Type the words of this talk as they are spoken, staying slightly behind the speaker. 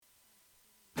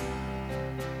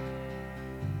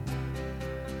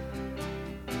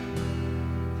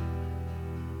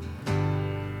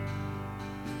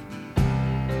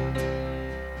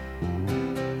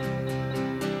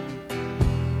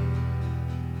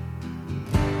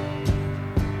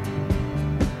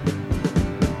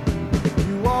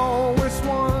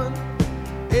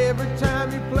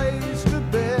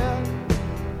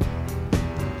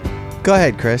Go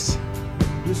ahead, Chris.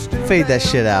 Fade that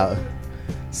shit out.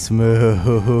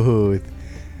 Smooth.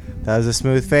 That was a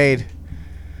smooth fade.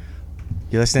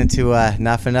 You're listening to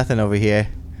Not For Nothing over here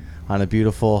on a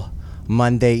beautiful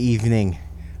Monday evening.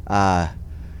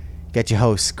 Got your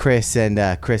hosts, Chris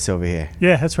and Chris over here.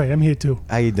 Yeah, that's right. I'm here too.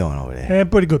 How you doing over there? Yeah,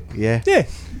 pretty good. Yeah? Yeah.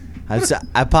 I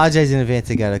apologize in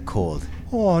advance. I got a cold.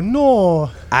 Oh,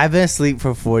 no. I've been asleep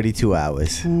for 42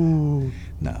 hours. Ooh.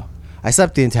 No. I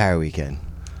slept the entire weekend,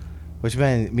 which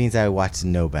means I watched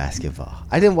no basketball.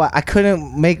 I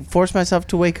couldn't force myself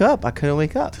to wake up. I couldn't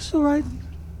wake up. It's all right.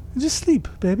 Just sleep,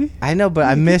 baby. I know, but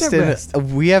I missed it.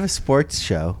 We have a sports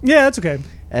show. Yeah, that's okay.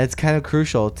 And it's kind of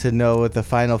crucial to know what the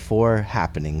Final Four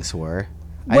happenings were.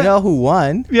 What? I know who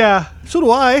won. Yeah, so do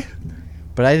I.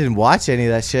 But I didn't watch any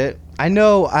of that shit. I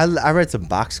know I read some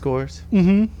box scores.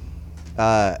 Mm-hmm.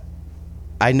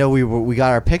 I know we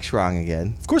got our picks wrong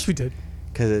again. Of course we did.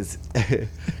 Because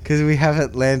we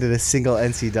haven't landed a single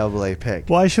NCAA pick.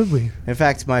 Why should we? In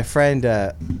fact, my friend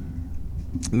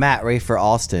Matt Rayfer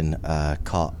Alston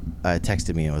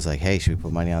texted me and was like, "Hey, should we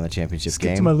put money on the championship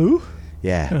game?" Skip to Malou?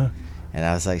 Yeah. And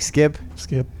I was like, Skip.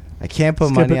 I can't put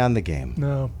Skip money it. on the game.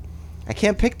 No. I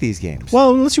can't pick these games.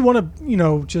 Well, unless you want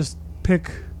to, just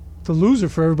pick the loser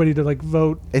for everybody to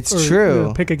vote. It's or,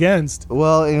 true. Pick against.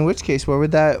 Well, in which case, what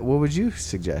would you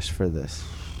suggest for this?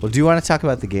 Well, do you want to talk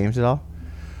about the games at all?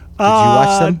 Did you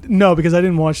watch them? No, because I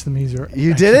didn't watch them either.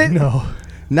 You didn't? No.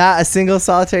 Not a single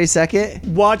solitary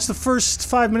second? Watched the first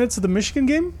 5 minutes of the Michigan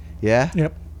game. Yeah?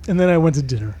 Yep. And then I went to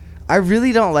dinner. I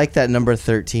really don't like that number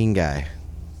 13 guy.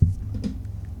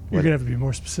 You're going to have to be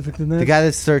more specific than that. The guy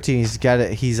that's 13,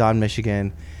 he's on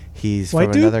Michigan. He's White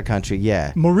from dude? another country.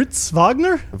 Yeah. Moritz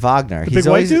Wagner? Wagner. The big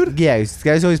white dude? Yeah, the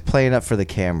guy's always playing up for the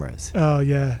cameras. Oh,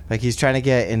 yeah. He's trying to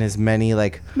get in as many,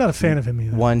 Not a fan of him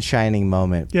either. one shining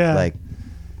moment. Yeah.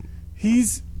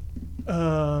 He's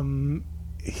kind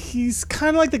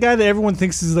of like the guy that everyone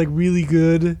thinks is really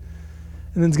good, and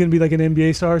then he's gonna be like an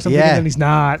NBA star or something. Yeah. And then he's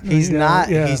not. He's not.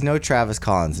 Yeah. He's no Travis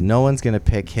Collins. No one's gonna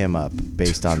pick him up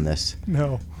based on this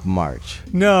No. March.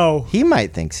 No. He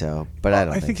might think so, but I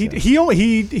don't I think think so.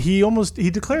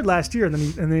 he declared last year, and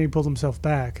then he pulled himself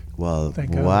back. Well,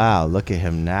 Thank God. wow, look at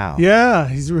him now. Yeah,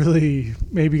 he's really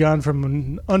maybe gone from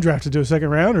an undrafted to a second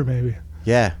rounder, maybe.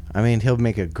 Yeah, I mean, he'll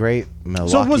make a great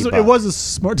Milwaukee So it Buck. was a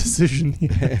smart decision.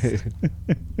 Yes.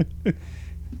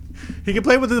 He could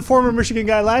play with the former Michigan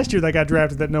guy last year that got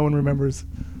drafted that no one remembers.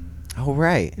 Oh,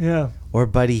 right. Yeah. Or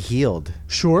Buddy Heald.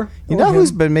 Sure. You know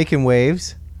who's been making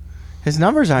waves? His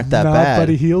numbers aren't that not bad.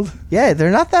 Buddy Heald? Yeah,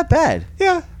 they're not that bad.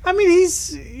 Yeah. I mean,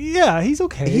 he's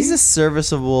okay. He's a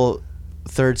serviceable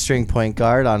third-string point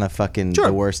guard on a fucking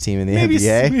the worst team in the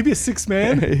NBA. Maybe a six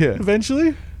man Yeah.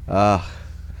 eventually.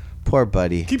 Poor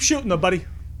Buddy. Keep shooting though, buddy.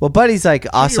 Well, Buddy's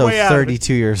also way out of it.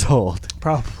 32 years old.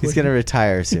 Probably. He's going to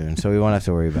retire soon, so we won't have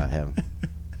to worry about him.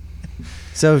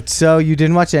 So you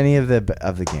didn't watch any of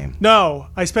the game? No,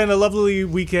 I spent a lovely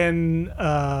weekend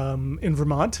in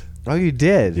Vermont. Oh, you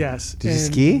did? Yes. Did you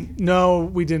ski? No,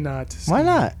 we did not. Why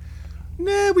not?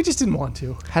 Nah, we just didn't want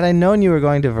to. Had I known you were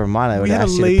going to Vermont, I would had have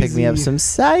a asked you to pick me up lazy- some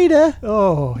cider.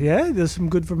 Oh, yeah? There's some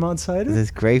good Vermont cider?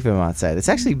 There's great Vermont cider. It's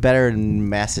actually better than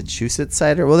Massachusetts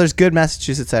cider. Well, there's good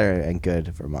Massachusetts cider and good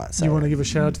Vermont cider. You want to give a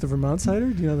shout out to the Vermont cider?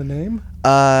 Do you know the name?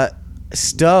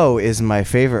 Stowe is my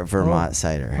favorite Vermont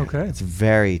cider. Okay. It's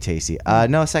very tasty.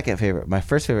 No, second favorite. My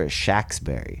first favorite is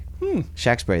Shacksbury.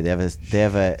 Shacksbury. They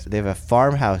have a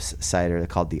farmhouse cider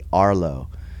called the Arlo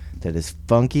that is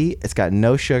funky. It's got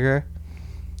no sugar.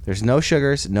 There's no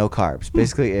sugars, no carbs.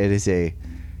 Basically, it is a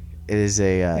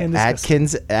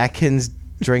Atkins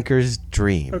drinker's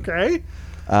dream. Okay.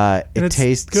 It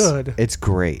tastes good. It's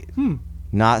great.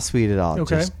 Not sweet at all.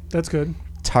 Okay. Just That's good.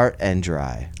 tart and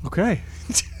dry. Okay.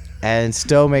 And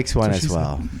Stowe makes one That's as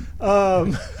what she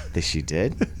well. said. She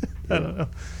did? I don't know.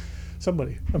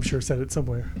 Somebody, I'm sure, said it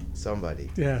somewhere.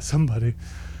 Somebody. Yeah, somebody.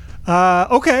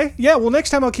 Okay. Yeah, well, next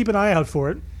time I'll keep an eye out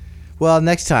for it. Well,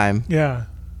 next time, Yeah.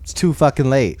 it's too fucking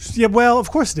late. Yeah, well,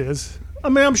 of course it is. I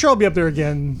mean, I'm sure I'll be up there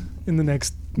again in the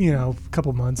next,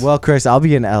 couple months. Well, Chris, I'll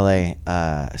be in LA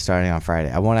starting on Friday.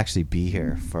 I won't actually be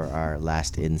here for our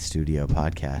last in-studio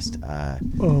podcast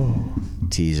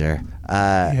teaser.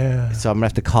 Yeah. So I'm going to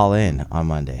have to call in on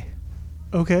Monday.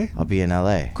 Okay. I'll be in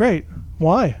LA. Great.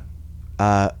 Why?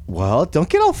 Well, don't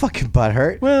get all fucking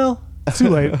butthurt. Well, it's too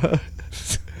late.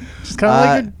 Just kind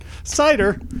of like your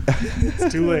cider.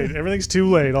 It's too late. Everything's too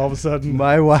late all of a sudden.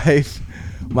 My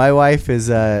wife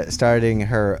is starting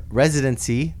her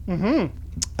residency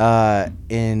I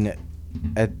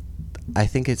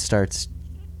think it starts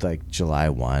like July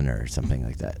 1 or something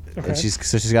like that. Okay. And she's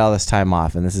got all this time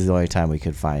off, and this is the only time we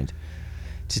could find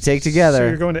to take together. So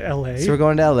you're going to L.A. So we're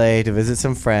going to LA to visit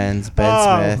some friends.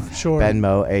 Ben Smith, sure. Ben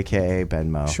Mo, aka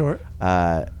Ben Mo. Sure.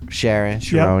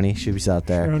 Sharoney, she's out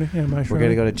there. Sharoni, yeah, my We're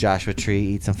gonna go to Joshua Tree,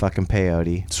 eat some fucking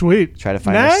peyote. Sweet. Try to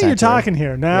find. Now our center. you're talking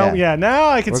here. Now, now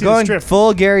I can We're see the going strip.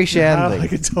 full Gary Now Shandling. I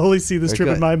can totally see the strip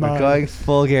in my mind. We're going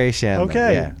full Gary Shandling.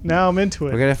 Okay. Yeah. Now I'm into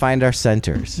it. We're gonna find our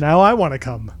centers. Now I want to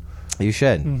come. You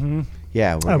should. Mm-hmm.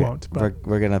 Yeah. I won't. But.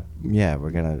 We're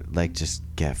gonna like just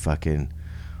get fucking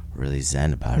really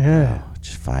zen about it. Yeah. Bro.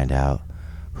 Just find out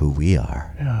who we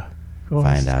are. Yeah.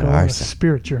 Find out go our on a center.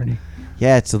 spirit journey.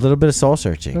 Yeah, it's a little bit of soul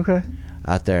searching. Okay.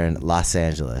 Out there in Los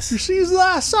Angeles. You see the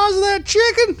size of that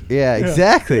chicken? Yeah,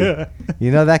 exactly. Yeah.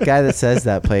 You know that guy that says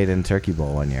that played in Turkey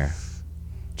Bowl one year?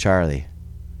 Charlie.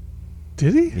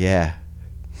 Did he? Yeah.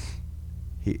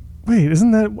 Wait,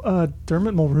 isn't that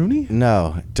Dermot Mulrooney?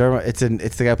 No, Dermot. It's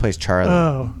the guy who plays Charlie.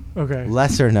 Oh, okay.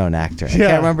 Lesser known actor. I Yeah.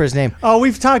 can't remember his name. Oh,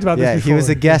 we've talked about this Yeah, before. he was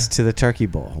a guest to the Turkey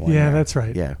Bowl. One Yeah, year. that's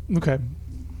right. Yeah. Okay.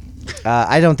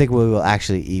 I don't think we will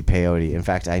actually eat peyote. In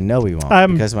fact, I know we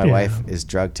won't because my wife is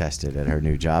drug tested at her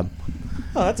new job.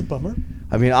 Oh, that's a bummer.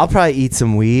 I mean, I'll probably eat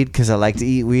some weed because I like to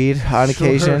eat weed on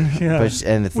occasion. Yeah.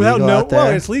 And it's legal out there.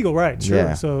 Well, it's legal, right? Sure.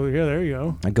 Yeah. So yeah, there you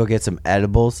go. I go get some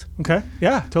edibles, Okay.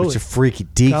 Yeah, totally. which are freaky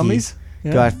deaky. Gummies?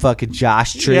 Yeah. Go at fucking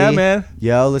Josh Tree. Yeah, man.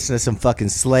 Yo, listen to some fucking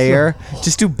Slayer.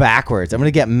 Just do backwards. I'm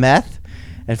gonna get meth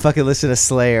and fucking listen to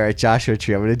Slayer at Joshua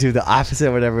Tree. I'm gonna do the opposite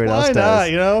of what everyone else Why does.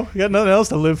 not? You know, you got nothing else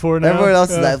to live for now. Everyone else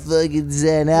is Yeah. like fucking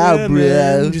zen out, Yeah, bro.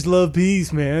 man, you just love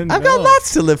peace, man. I've got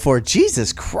lots to live for.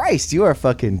 Jesus Christ, you are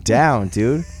fucking down,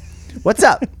 dude. What's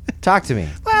up? Talk to me.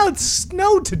 Well, it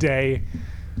snowed today.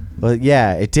 Well,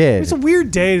 yeah, it did. It's a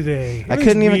weird day today. I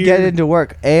couldn't even get into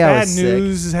work. I Bad was sick.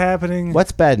 news is happening.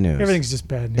 What's bad news? Everything's just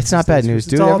bad news. It's not bad news,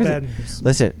 dude. It's all Everything- bad news.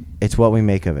 Listen, it's what we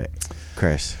make of it,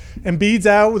 Chris. Embiid's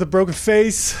out with a broken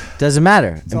face. Doesn't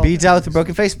matter. all Embiid's out with a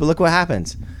broken face, but look what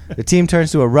happens. The team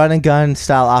turns to a run and gun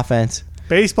style offense.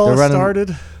 Baseball They're running-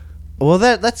 started. Well,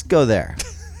 let's go there.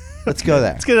 Let's go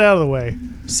there. Let's get it out of the way.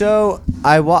 So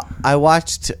I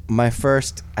watched my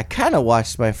first. I kind of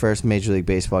watched my first Major League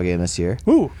Baseball game this year.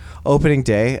 Ooh, Opening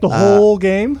day. the whole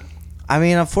game. I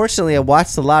mean, unfortunately, I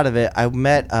watched a lot of it. I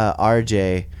met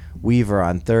RJ Weaver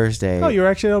on Thursday. Oh, you were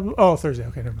actually. Oh, Thursday.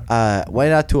 Okay, never mind.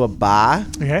 Went out to a bar.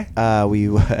 Okay. We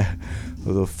were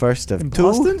the first of In two.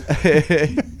 Boston?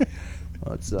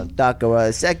 Let's not talk about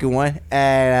the second one.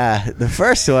 And the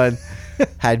first one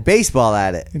had baseball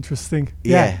at it. Interesting.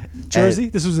 Yeah. Jersey.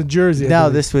 This was in Jersey. I No,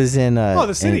 believe. this was in.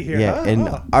 the city in- here, Yeah, huh? and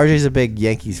Oh. RJ's a big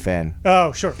Yankees fan.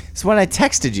 Oh, sure. So when I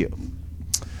texted you,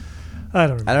 I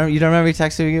don't remember. you don't remember me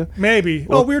texting you? Maybe.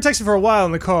 Well- we were texting for a while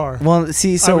in the car. Well,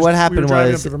 see, so we what were happened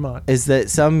driving was up to Vermont. is that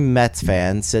some Mets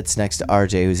fan sits next to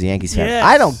RJ, who's a Yankees fan. Yes,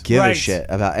 I don't give a right. shit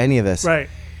about any of this. Right.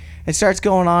 It starts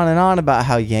going on and on about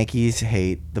how Yankees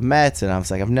hate the Mets, and I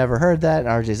was like, I've never heard that. And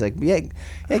RJ's like, yeah,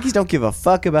 Yankees don't give a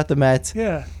fuck about the Mets.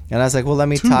 Yeah. And I was like, well, let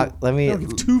me talk. Let I don't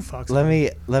give two fucks.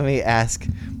 me ask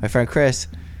my friend Chris.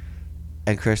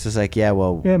 And Chris was like, yeah,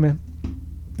 well, Yeah, man.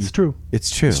 It's true. it's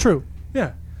true. It's true.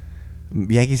 Yeah.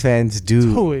 Yankees fans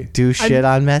do Totally. shit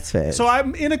on Mets fans. So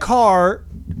I'm in a car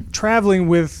traveling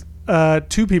with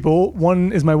two people.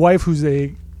 One is my wife, who's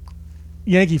a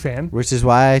Yankee fan, Which is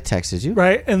why I texted you.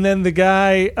 right? And then the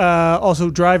guy also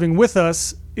driving with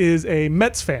us is a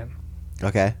Mets fan.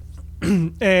 Okay.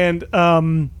 And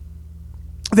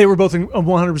they were both in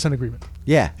 100% agreement.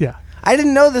 Yeah. Yeah. I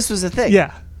didn't know this was a thing.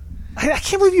 Yeah. I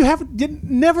can't believe you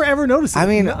never ever noticed it. I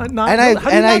mean, How do you and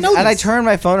not know I this? turned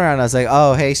my phone around. I was like,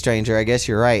 "Oh, hey, stranger, I guess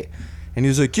you're right." And he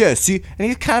was like, "Yeah, see," and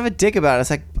he's kind of a dick about it.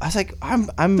 I was like,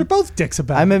 They're both dicks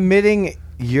about I'm it. admitting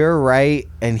you're right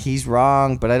and he's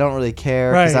wrong, but I don't really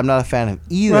care because Right. I'm not a fan of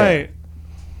either. Right.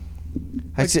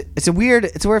 It's a weird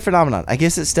phenomenon. I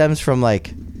guess it stems from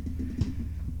like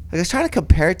I was trying to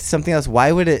compare it to something else.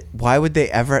 Why would they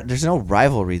ever? There's no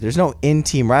rivalry. There's no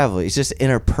in-team rivalry. It's just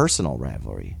interpersonal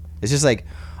rivalry. It's just like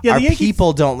Yeah, our the Yankees-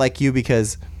 people don't like you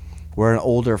because we're an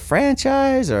older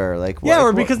franchise, or like Yeah, or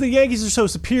what- because the Yankees are so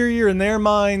superior in their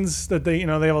minds that they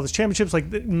have all these championships. Like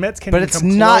the Mets can't. But even it's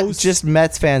come not close. just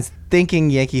Mets fans thinking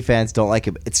Yankee fans don't like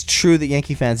it. It's true that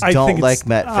Yankee fans I don't think it's- like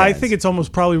Met fans. I think it's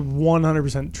almost probably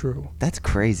 100% true. That's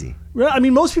crazy. Well, I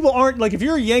mean, most people aren't like if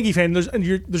you're a Yankee fan,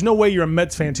 there's no way you're a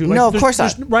Mets fan too. Like, No, of there's- course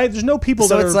not. there's- Right? There's no people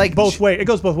So that it's are like- both ways. It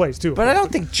goes both ways too. But I don't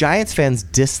think Giants fans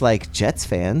dislike Jets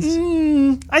fans.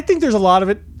 I think there's a lot of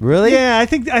it. Really? Yeah, I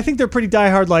think they're pretty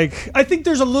diehard. Like, I think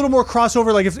there's a little more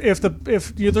crossover. Like,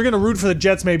 if they're gonna root for the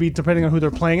Jets, maybe depending on who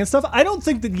they're playing and stuff. I don't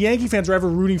think that Yankee fans are ever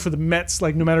rooting for the Mets.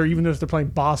 Like, no matter even if they're playing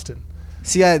Boston.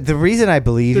 See, the reason I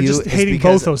believe They're you just is hating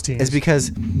because, both those teams. is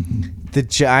because the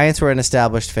Giants were an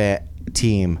established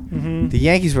team. The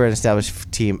Yankees were an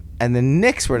established team, and the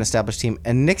Knicks were an established team.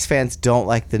 And Knicks fans don't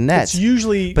like the Nets. It's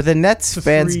usually, but the Nets the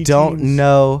fans three don't teams.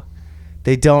 know.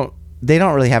 They don't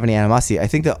really have any animosity. I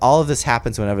think that all of this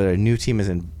happens whenever a new team is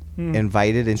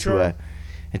invited into Sure. a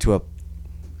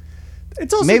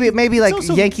it's also maybe it's like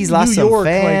also Yankees New lost some York,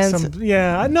 like fans.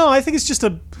 yeah, no, I think it's just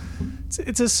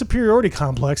it's a superiority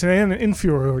complex and an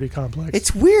inferiority complex.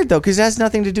 It's weird though, because it has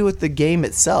nothing to do with the game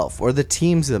itself or the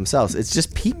teams themselves. It's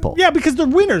just people. Yeah, because they're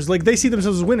winners. Like they see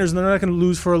themselves as winners, and they're not going to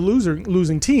lose for a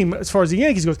losing team. As far as the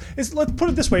Yankees goes, let's put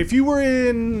it this way: if you were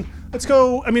in,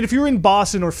 if you were in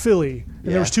Boston or Philly,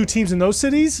 and there was two teams in those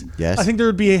cities, Yes. I think there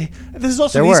would be. This is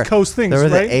also There an were East Coast things, There were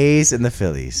right? the A's and the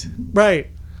Phillies. Right.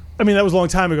 I mean, that was a long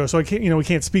time ago, so I can't. We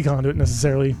can't speak on it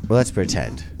necessarily. Well, let's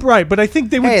pretend. Right, but I think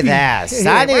they would Hey be. there,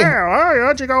 Sonny.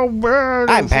 How'd you go?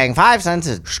 I'm paying 5 cents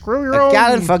Screw your a own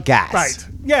gallon for gas. Right.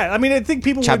 Yeah. I mean, I think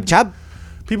people Chub would. chub.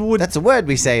 People would. That's a word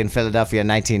we say in Philadelphia in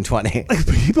 1920.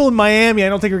 People in Miami, I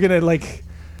don't think are gonna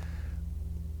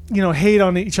hate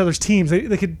on each other's teams.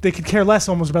 They could care less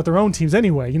almost about their own teams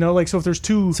anyway. So if there's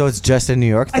two, So it's just a New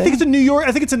York thing? I think it's a New York.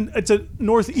 I think it's a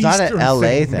northeast. not an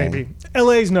LA thing. Maybe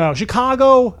LA's no.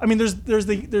 Chicago. I mean, there's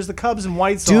the Cubs and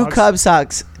White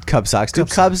Sox. Do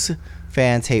Cubs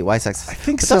fans hate White Sox? I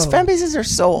think but so. Those fan bases are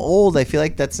so old. I feel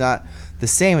like that's not the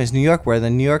same as New York, where the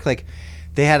New York, like,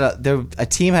 they had a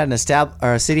team had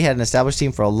a city had an established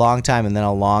team for a long time, and then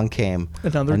along came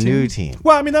Another new team.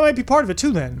 Well, I mean, that might be part of it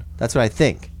too. Then That's what I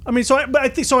think. I mean, I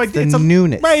think so. The it's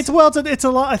newness. right? It's a lot.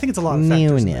 I think it's a lot of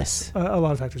factors. In Newness. this. A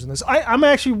lot of factors in this. I'm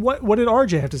actually. What did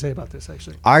RJ have to say about this?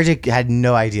 Actually. RJ had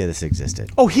no idea this existed.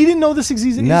 Oh, he didn't know this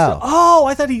existed. No. Oh,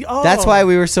 I thought he. Oh. That's why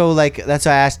we were so that's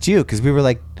why I asked you, because we were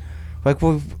like,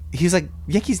 well, he was like,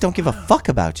 Yankees don't give a fuck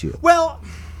about you. Well.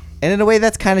 And in a way,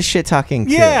 that's kind of shit talking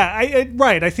too. Yeah,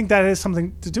 right. I think that has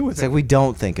something to do with It's it. like, we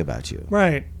don't think about you.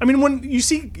 Right. I mean, when you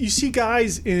see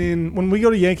guys when we go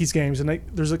to Yankees games, and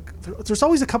there's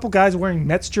always a couple guys wearing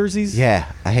Mets jerseys.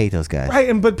 Yeah, I hate those guys.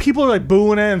 Right. But people are like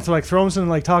booing it and throwing something,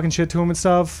 like talking shit to him and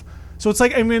stuff. So it's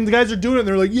like, I mean, the guys are doing it, and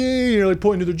they're like, yay, and they're like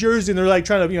pointing to their jersey, and they're like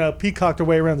trying to, peacock their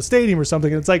way around the stadium or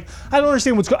something. And it's like, I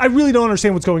really don't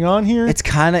understand what's going on here. It's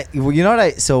kind of,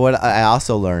 what I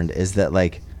also learned is that,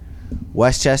 like,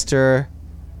 Westchester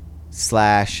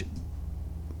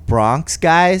 / Bronx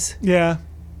guys yeah.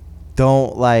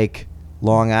 don't like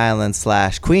Long Island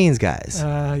 / Queens guys.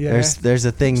 Yeah. There's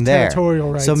a thing It's there.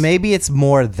 territorial rights. So maybe it's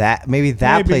more that maybe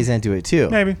plays into it too.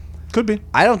 Maybe. Could be.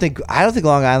 I don't think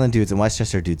Long Island dudes and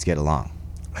Westchester dudes get along.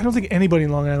 I don't think anybody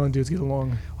in Long Island dudes get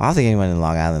along. I don't think anyone in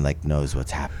Long Island knows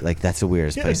what's happening. Like, that's the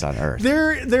weirdest place on earth.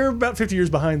 They're about 50 years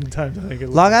behind the times, I think.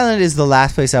 Long Island is the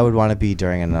last place I would want to be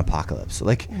during an apocalypse.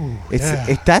 Like,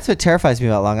 that's what terrifies me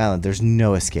about Long Island. There's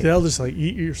no escape. They'll just like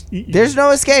eat your. There's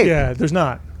no escape. Yeah, there's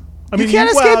not. I You can't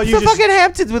escape the fucking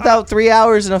Hamptons without 3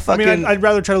 hours in a I fucking. mean, I'd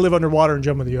rather try to live underwater and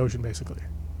jump in the ocean, basically.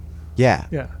 Yeah.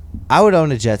 Yeah. I would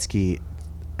own a jet ski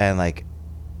and like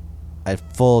a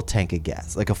full tank of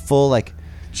gas, like a full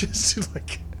Just to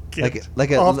like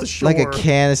off the shore. like a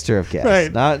canister of gas,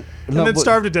 Right. and then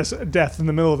starve to death in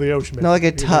the middle of the ocean. No, like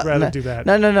a basically. I'd rather no, do that.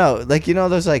 No. Like,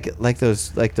 those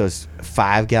those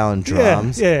 5-gallon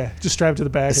drums. Yeah. Just strap to the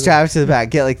back. Strap to the back.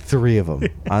 Get like 3 of them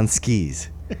on skis,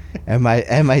 and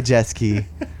my jet ski.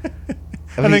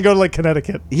 And then go to like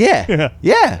Connecticut. Yeah.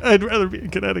 Yeah. I'd rather be in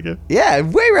Connecticut. Yeah.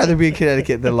 I'd way rather be in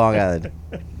Connecticut than Long Island.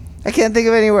 I can't think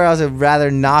of anywhere else I'd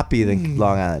rather not be than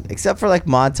Long Island, except for like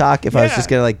Montauk. If I was just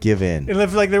gonna give in, And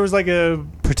if there was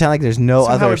pretend like there's no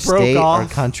somehow other it broke state or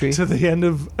off country. to the end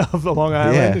of the Long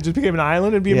Island, Yeah. it just became an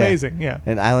island. It'd be amazing. Yeah.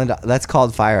 An island that's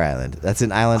called Fire Island. That's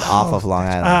an island off of Long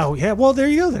Island. Oh yeah. Well, there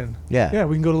you go then. Yeah. Yeah.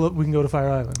 We can go to Fire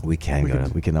Island. We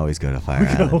can always go to Fire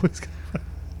Island. Always go to Fire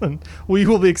Island. We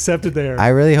will be accepted there. I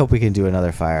really hope we can do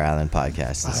another Fire Island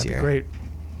podcast this That'd be year. great.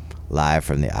 Live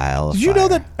from the Isle of Did you Fire. know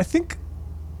that? I think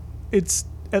it's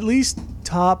at least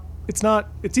top. It's not.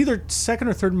 It's either second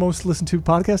or third most listened to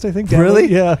podcast. I think. Really?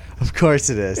 Yeah. Of course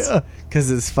it is. Yeah. Because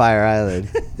it's Fire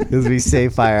Island. Because we say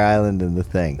Fire Island in the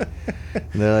thing. And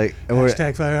they're like,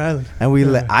 Hashtag Fire Island.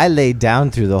 and I laid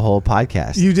down through the whole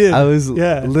podcast. You did. I was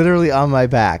Yeah. literally on my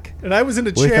back. And I was in a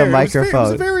With chair. a microphone.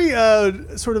 It was very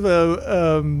sort of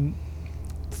a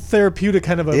therapeutic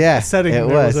kind of a setting. It There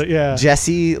was. yeah.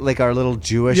 Jesse, like our little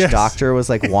Jewish Yes. doctor, was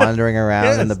like wandering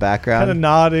around in the background. kind of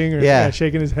nodding or Yeah.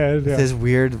 shaking his head. Yeah. With his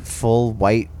weird full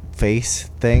white face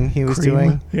thing he was Cream.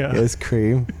 doing. Yeah. It was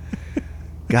cream.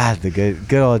 God, the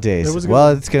good old days. It was a good Well,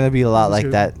 one. it's going to be a lot was like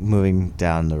good. that moving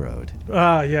down the road.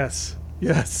 Ah, yes.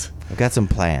 I've got some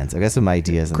plans. I've got some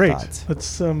ideas and Great. thoughts.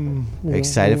 Let's you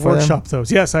excited for them? workshop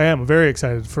those. Yes, I am. I'm very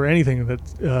excited for anything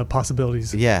that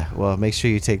possibilities. Yeah. Well, make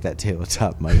sure you take that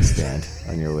tabletop mic stand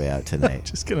on your way out tonight.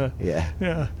 Just gonna. Yeah.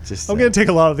 Yeah. Just. I'm gonna take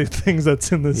a lot of the things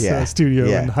that's in this studio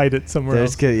Yeah. and hide it somewhere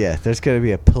There's else. there's gonna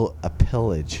be a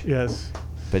pillage, Yes.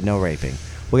 but no raping.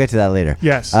 We'll get to that later.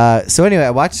 Yes. So anyway,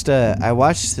 I watched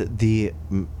the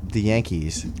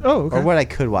Yankees, Oh, okay. or what I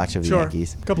could watch of the Sure.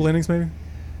 Yankees, A couple innings, maybe.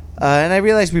 and I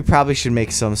realized we probably should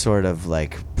make some sort of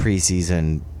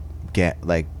preseason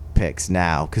picks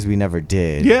now because we never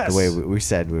did. Yes. The way we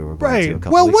said we were going to a Right.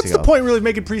 couple Well, weeks what's ago. the point really of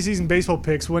making preseason baseball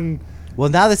picks when? Well,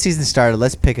 now the season started.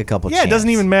 Let's pick a couple. Yeah, it doesn't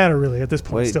champs. even matter really at this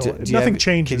point. What, Still, do you nothing have-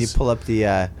 changes. Can you pull up the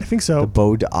I think so.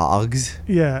 Bow Dogs?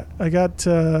 Yeah, I got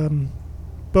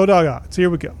Bodog odds. Here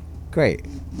we go. Great.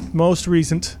 Most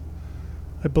recent,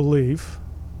 I believe.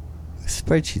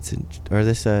 Spreadsheets or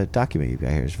this document you've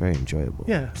got here is very enjoyable.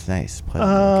 Yeah. It's nice. Pleasant.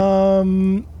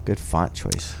 Um, Good font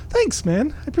choice. Thanks,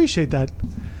 man. I appreciate that.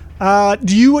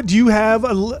 Do you have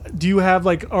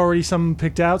already some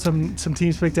picked out? Some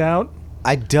teams picked out?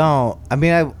 I don't. I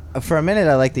mean, for a minute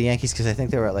I like the Yankees because I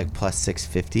think they were at plus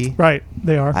 650. Right,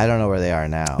 they are. I don't know where they are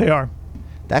now. They are.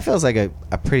 That feels like a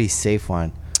pretty safe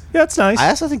one. Yeah, it's nice. I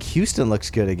also think Houston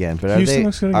looks good again. But Houston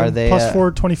looks good. Are Again. they Plus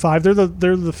 425?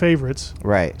 They're the favorites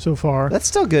right? so far. That's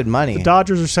still good money. The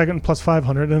Dodgers are second plus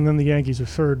 500, and then the Yankees are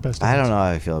third best. I don't know how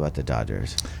I feel about the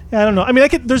Dodgers. Yeah, I don't know. I mean,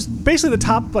 there's basically the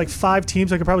top 5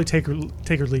 teams I could probably take or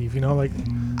leave. You know, I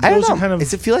don't those know. are kind of.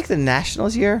 Does it feel like the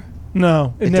Nationals year?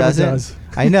 No, it never doesn't? does.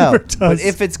 I know. Never does. But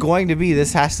if it's going to be,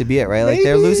 this has to be it, right? Like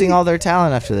they're Maybe. losing all their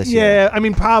talent after this year. Yeah, I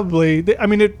mean, probably. I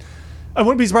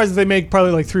wouldn't be surprised if they make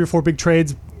probably 3 or 4 big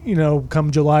trades. You know,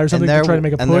 come July or something to try to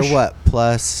make a push. And they're what?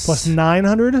 Plus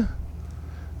 900.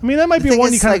 I mean, that might be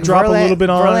one you kind of drop a little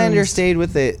bit on. Verlander stayed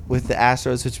with the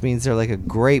Astros, which means they're a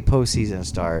great postseason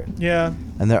start. Yeah.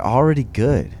 And they're already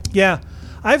good. Yeah,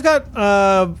 I've got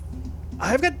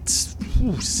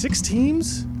 6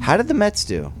 teams. How did the Mets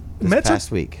do this Mets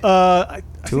past week? I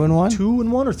 2-1?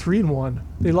 2-1 or 3-1.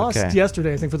 They lost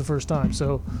yesterday, I think, for the first time.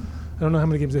 So I don't know how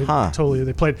many games they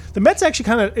played. The Mets actually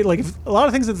kind of if a lot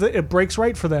of things it breaks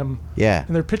right for them. Yeah.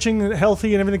 And they're pitching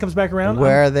healthy and everything comes back around.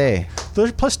 Where are they?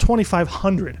 They're plus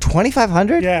 2,500.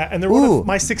 2,500? Yeah, and they're one of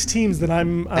my 6 teams that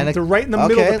they're right in the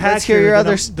middle of the pack. Let's hear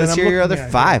your other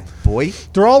 5, boy.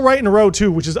 They're all right in a row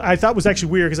too, which is I thought was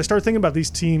actually weird because I started thinking about these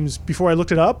teams before I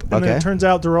looked it up, and then it turns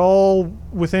out they're all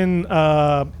within.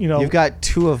 You've got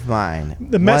 2 of mine.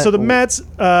 The Mets. So the Mets,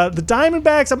 the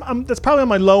Diamondbacks. That's probably on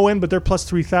my low end, but they're plus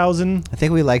 3,000. I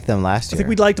think we liked them last year. I think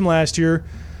we liked them last year.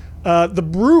 The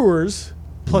Brewers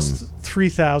plus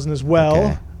 3,000 as well.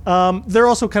 Okay. They're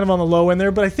also kind of on the low end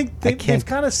there, but I think they've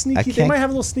kind of sneaky. They might have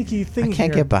a little sneaky thing. I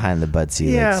can't get behind the Bud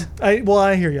Seligs. Yeah,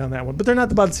 I hear you on that one, but they're not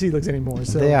the Bud Seligs anymore.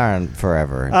 So they aren't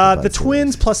forever. The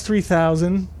Twins plus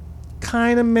 3,000,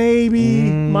 kind of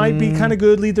might be kind of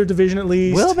good. Lead their division at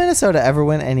least. Will Minnesota ever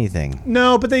win anything?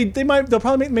 No, but they might. They'll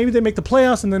probably maybe they make the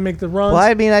playoffs and then make the runs. Well,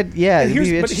 I mean, it'd be here's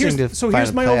interesting to so find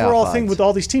here's a my playoff overall odds. thing with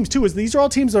all these teams too. Is these are all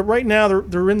teams that right now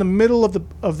they're in the middle of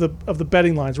the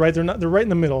betting lines, right? They're right in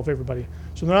the middle of everybody.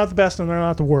 So they're not the best and they're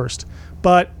not the worst.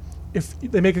 But if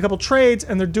they make a couple trades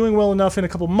and they're doing well enough in a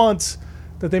couple months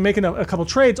that they make a couple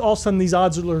trades, all of a sudden these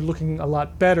odds are looking a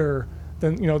lot better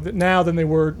than now than they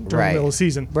were during the middle of the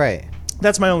season. Right.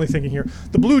 That's my only thinking here.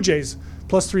 The Blue Jays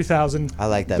plus 3,000. I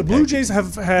like that. The Blue Jays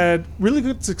have had really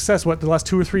good success. The last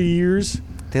 2 or 3 years.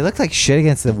 They looked like shit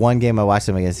against the one game I watched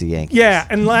them against the Yankees. Yeah,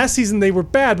 and last season they were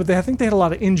bad, but I think they had a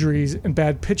lot of injuries and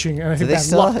bad pitching, and I think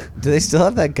bad luck. Do they still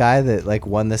have that guy that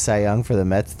won the Cy Young for the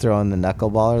Mets throwing the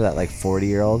knuckleballer? That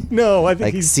 40-year-old. No, I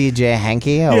think he's C.J.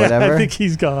 Hankey or whatever. I think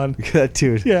he's gone. That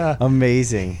dude. Yeah,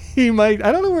 amazing. He might.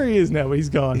 I don't know where he is now, but he's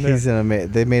gone. He's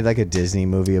they made a Disney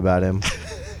movie about him.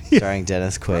 Starring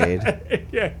Dennis Quaid.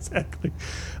 Yeah, exactly.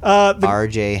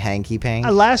 R.J. Hankey Pang.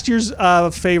 Last year's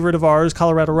favorite of ours,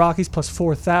 Colorado Rockies, plus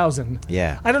 4,000.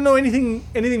 Yeah. I don't know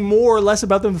anything more or less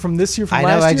about them from this year, from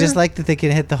last year. I just like that they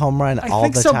can hit the home run all the time. I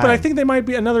think so, but I think they might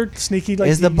be another sneaky.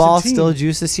 Is the ball still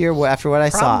juice this year? After what I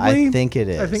saw, I think it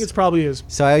is. I think it probably is.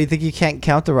 So I think you can't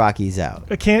count the Rockies out.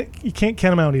 You can't count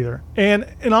them out either. And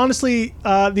honestly,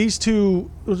 these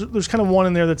two, there's kind of one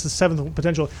in there that's a 7th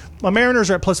potential. My Mariners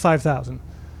are at plus 5,000.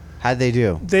 How'd they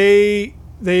do? They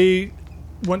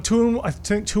went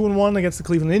 2-1 against the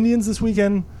Cleveland Indians this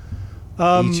weekend.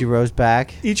 Ichiro's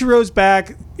back. Ichiro's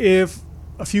back. If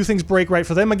a few things break right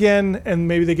for them again, and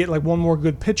maybe they get one more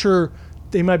good pitcher,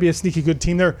 they might be a sneaky good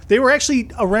team there. They were actually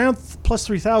around plus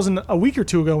 3,000 a week or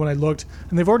two ago when I looked,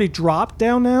 and they've already dropped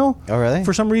down now. Oh, really?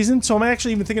 For some reason. So I'm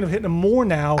actually even thinking of hitting them more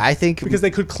now. I think because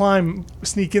they could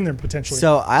sneak in there potentially.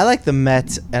 So I like the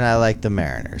Mets and I like the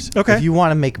Mariners. Okay. If you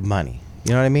want to make money,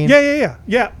 you know what I mean? Yeah.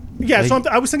 Like- So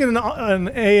I was thinking an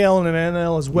AL and an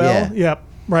NL as well. Yeah.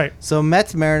 Right. So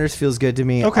Mets Mariners feels good to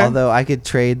me. Okay. Although I could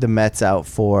trade the Mets out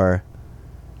for.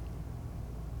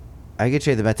 I could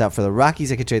trade the Mets out for the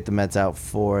Rockies. I could trade the Mets out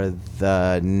for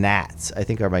the Nats. I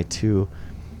think are my two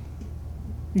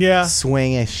Yeah.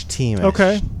 swingish team.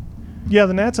 Okay. Yeah,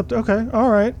 the Nats up there. Okay. All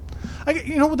right.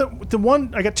 The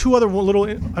one I got two other little.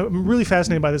 I'm really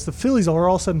fascinated by this. The Phillies are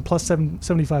all of a sudden plus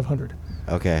 7,500,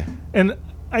 Okay. and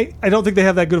I don't think they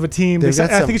have that good of a team. They've got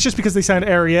I some- think it's just because they signed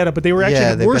Arrieta, but they were actually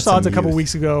Yeah, at they've worse got some odds a couple youth.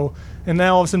 weeks ago, and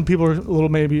now all of a sudden people are a little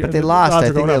maybe. But they lost. I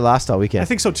think they lost all weekend. I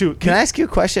think so too. Can I ask you a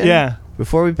question? Yeah.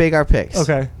 Before we make our picks.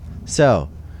 Okay. So,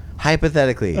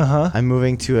 hypothetically, I'm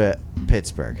moving to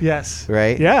Pittsburgh. Yes.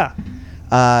 Right? Yeah.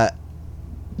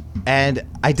 And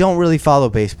I don't really follow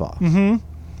baseball. Mm-hmm.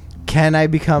 Can I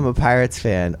become a Pirates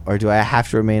fan, or do I have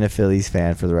to remain a Phillies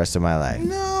fan for the rest of my life?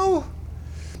 No.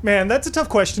 Man, that's a tough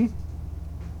question.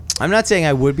 I'm not saying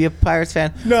I would be a Pirates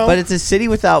fan, No. but it's a city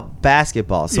without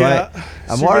basketball, so Yeah.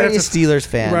 I'm So you're already a gonna have to- Steelers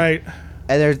fan, Right.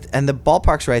 And the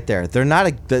ballpark's right there. They're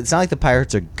not it's not like the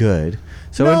Pirates are good,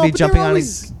 so I No, wouldn't be but they're jumping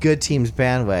always- on a good team's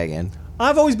bandwagon.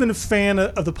 I've always been a fan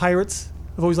of the Pirates.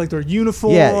 I've always liked their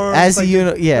uniforms. Yeah, as a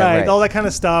right. all that kind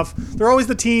of stuff. They're always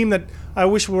the team that I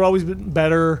wish would always been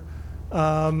better.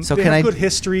 So they can have I good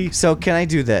history? So can I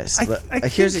do this?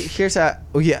 Here's how.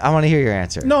 Oh yeah, I want to hear your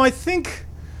answer. No, I think,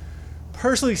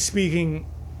 personally speaking,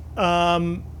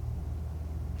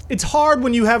 it's hard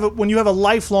when you have a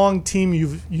lifelong team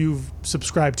you've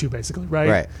subscribed to, basically, right?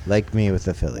 Right, like me with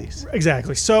the Phillies.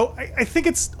 Exactly. So I think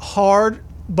it's hard,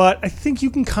 but I think you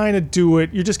can kind of do it.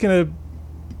 You're just gonna.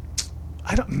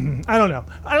 I don't know.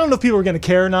 I don't know if people are gonna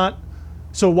care or not.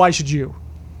 So why should you?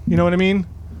 You know what I mean?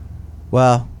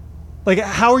 Well, Like,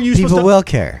 how are you supposed to? people will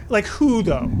care. Like, who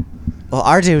though? Well,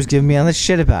 RJ was giving me all this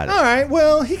shit about it. All right.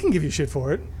 Well, he can give you shit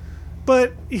for it,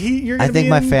 but you're. Gonna I think be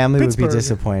my in family would be Pittsburgh.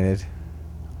 disappointed.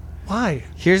 Why?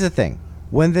 Here's the thing: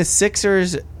 when the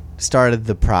Sixers started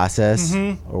the process,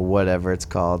 Mm-hmm. or whatever it's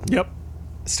called, Yep.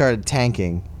 started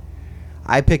tanking,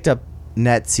 I picked up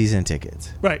net season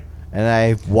tickets, Right. and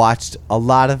I watched a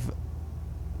lot of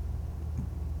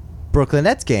Brooklyn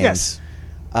Nets games.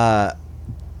 Yes.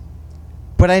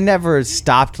 But I never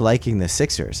stopped liking the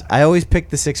Sixers. I always picked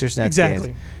the Sixers Nets Exactly.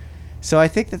 games. So I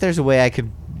think that there's a way I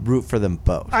could root for them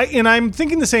both. I'm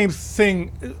thinking the same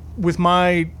thing with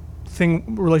my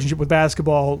relationship with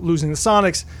basketball, losing the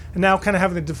Sonics, and now kind of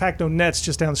having the de facto Nets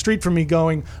just down the street from me.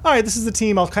 Going, all right, this is the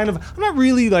team. I'm not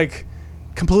really like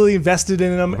completely invested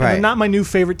in them, and Right. they're not my new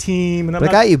favorite team. And I'm But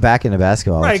it not, got you back into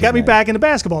basketball. right. which It got is me nice. back into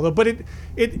basketball though. But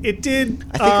it did.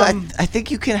 I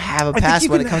think you can have a think pass you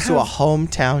when can it comes to a have-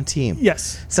 hometown team.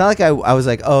 Yes. It's not like I was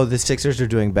like, oh, the Sixers are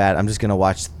doing bad. I'm just going to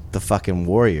watch the fucking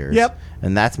Warriors. Yep.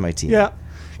 And that's my team. Yeah.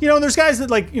 And there's guys that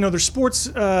there's sports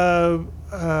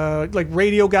like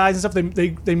radio guys and stuff.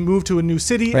 They move to a new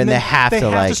city Right, and they have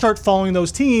to start following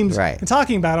those teams Right. and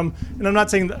talking about them. And I'm not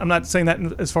saying that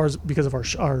as far as because of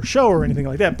our show or anything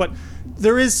like that. But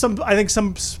there is some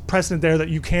precedent there that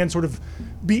you can sort of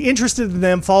be interested in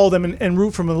them, follow them, and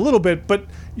root for them a little bit, but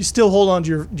you still hold on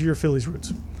to your Phillies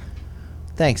roots.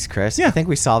 Thanks, Chris. Yeah. I think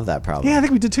we solved that problem. Yeah, I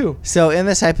think we did too. So in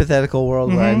this hypothetical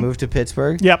world where I move to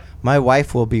Pittsburgh, Yep. my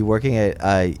wife will be working at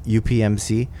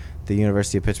UPMC, the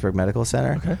University of Pittsburgh Medical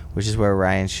Center, Okay. which is where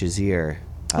Ryan Shazier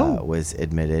Oh. was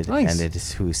admitted, Nice. and it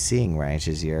is who's seeing Ryan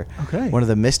Shazier. Okay. One of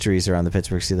the mysteries around the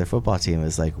Pittsburgh Steelers football team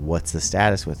is like, what's the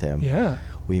status with him? Yeah.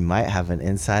 We might have an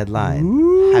inside line,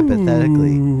 Ooh.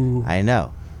 hypothetically. I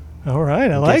know. All right, I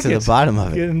Get like to it. the bottom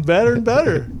of it. Getting better and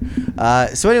better.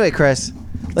 So anyway, Chris,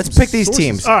 let's pick these Sources.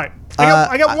 teams. All right.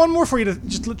 I got one more for you to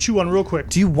just chew on real quick.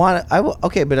 Do you want to?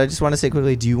 Okay, but I just want to say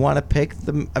quickly. Do you want to pick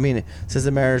them? I mean, since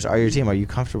the Mariners are your team, are you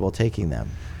comfortable taking them?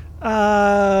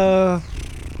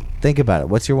 Think about it.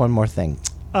 What's your one more thing?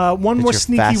 One more you're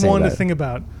sneaky fascinated one to about it. think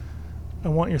about. I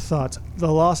want your thoughts.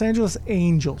 The Los Angeles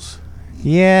Angels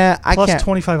Yeah, I plus can't.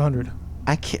 2,500.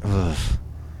 I can't. Ugh.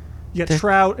 You got They're-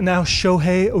 Trout and now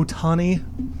Shohei Ohtani.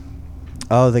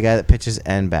 Oh, the guy that pitches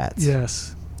and bats.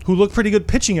 Yes, who looked pretty good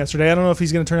pitching yesterday. I don't know if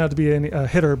he's going to turn out to be a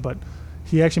hitter, but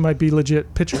he actually might be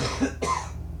legit pitcher.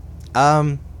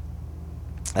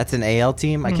 That's an AL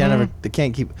team. I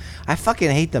can't keep. I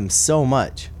fucking hate them so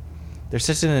much. They're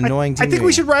such an annoying team. I think to we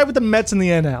me. should ride with the Mets in the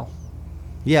NL.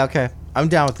 Yeah. Okay. I'm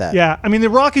down with that. Yeah, I mean the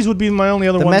Rockies would be my only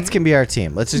other The one. Mets can be our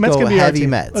team. Let's just Mets go can be our heavy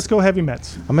team. Mets. Let's go heavy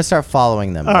Mets. I'm gonna start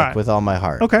following them All right. with all my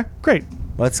heart. Okay, great.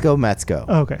 Let's go Mets go.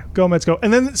 Okay, go Mets go.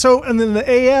 And then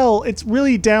the AL, it's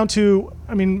really down to.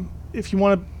 I mean, if you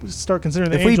want to start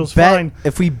considering the Angels, fine.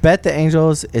 If we bet the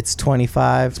Angels, it's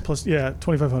 25. Plus,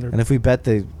 2,500. And if we bet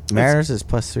the Mariners, it's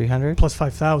plus 300. Plus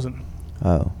 5,000.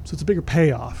 Oh, So it's a bigger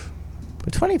payoff.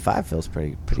 but 25 feels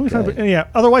pretty 25, good. yeah.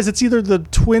 Otherwise, it's either the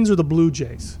Twins or the Blue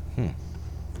Jays. Hmm.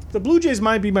 The Blue Jays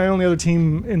might be my only other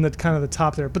team in the kind of the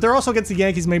top there, but they're also against the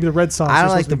Yankees, maybe the Red Sox. I are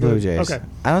don't like supposed the to be Blue good. Jays. Okay.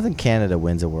 I don't think Canada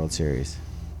wins a World Series.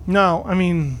 No, I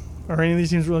mean, are any of these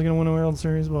teams really going to win a World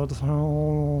Series? Well,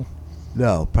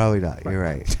 No, probably not. You're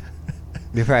right.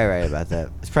 You're probably right about that.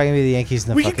 It's probably gonna be the Yankees.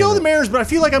 And the we could go the Mariners, but I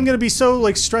feel like I'm going to be so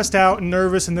like stressed out and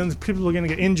nervous, and then people are going to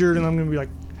get injured, and I'm going to be like,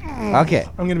 Okay.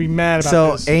 I'm going to be mad about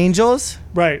So this. Angels,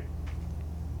 Right.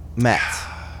 Mets.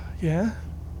 Yeah.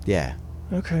 Yeah.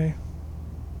 Okay.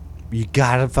 You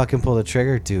gotta fucking pull the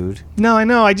trigger, dude. No, I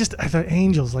know. I thought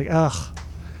Angels, like, ugh.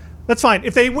 That's fine.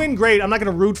 If they win, great. I'm not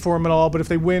going to root for them at all, but if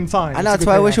they win, fine. I know. That's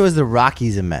why I wish it was the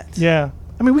Rockies and Mets. Yeah.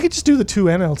 I mean, we could just do the two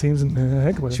NL teams and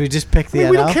heck with it. Should we just pick the I mean,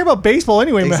 NL? we don't care about baseball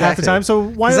anyway half the Exactly. time, so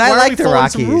why 'Cause why I are like we the following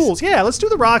some Rockies. rules? Yeah, let's do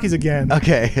the Rockies again.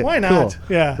 Okay. Why not? Cool.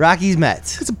 Yeah. Rockies,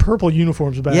 Mets. Get some purple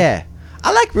uniforms back. Yeah.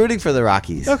 I like rooting for the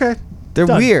Rockies. Okay. They're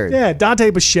Done. weird. Yeah, Dante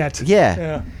Bichette. Yeah.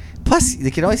 Yeah. Plus, they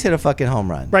can always hit a fucking home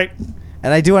run. Right.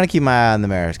 And I do want to keep my eye on the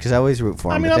Mariners because I always root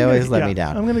for them, I mean, but they I'm always gonna- let yeah, me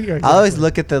down. I'm gonna- yeah, I always exactly.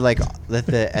 look at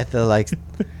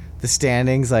the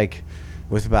standings like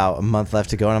with about a month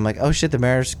left to go, and I'm like, oh shit, the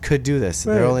Mariners could do this.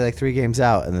 Right. They're only like 3 games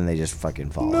out, and then they just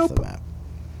fucking fall off the Nope. map.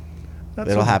 Not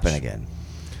It'll so happen much. again.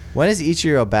 When is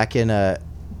Ichiro back in?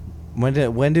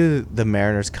 When do the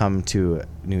Mariners come to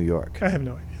New York? I have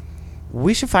no idea.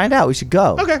 We should find out. We should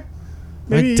go. Okay.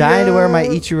 I'm dying to wear my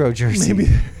Ichiro jersey. Maybe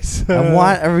there's, I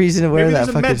want a reason to wear maybe that there's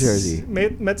a fucking Mets, jersey.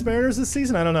 Mets Mariners this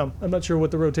season? I don't know. I'm not sure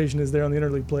what the rotation is there on the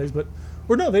interleague plays, but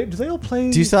or no, do they all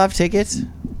play? Do you still have tickets?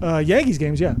 Yankees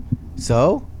games? Yeah.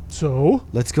 So So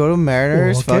let's go to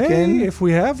Mariners. okay, Fucking. if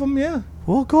we have them, yeah.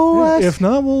 We'll go. Yeah, ask- if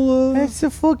not, we'll. That's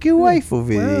the fucking wife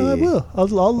over well, I there. will.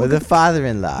 I'll Or look. the At,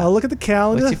 father-in-law. I'll look at the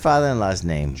calendar. What's your father-in-law's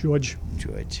name? George.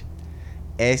 George.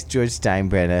 Ask George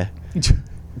Steinbrenner.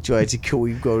 George, can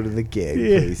we go to the game,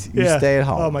 please? You stay at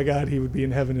home. Oh my God, he would be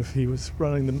in heaven if he was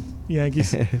running the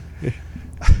Yankees.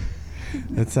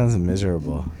 That sounds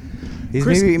miserable. He's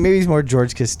Chris- maybe he's more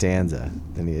George Costanza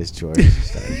than he is George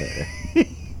Steinbrenner.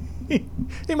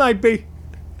 He might be.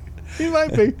 He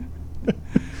might be.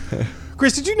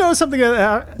 Chris, did you know something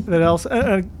that else?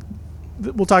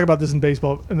 We'll talk about this in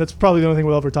baseball, and that's probably the only thing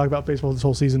we'll ever talk about baseball this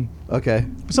whole season. Okay.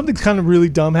 Something kind of really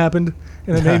dumb happened,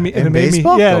 and it made me. In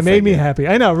baseball? Yeah, Go it made me figure. happy.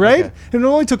 I know, right? Okay. And it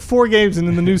only took 4 games, and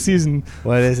in the new season,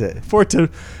 What is it? for it to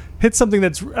hit something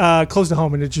that's close to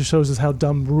home, and it just shows us how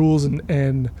dumb rules and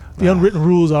the unwritten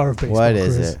rules are of baseball. What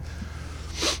is Chris.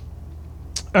 it?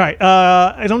 All right.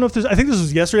 I don't know if I think this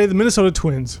was yesterday. The Minnesota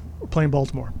Twins were playing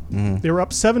Baltimore. Mm-hmm. They were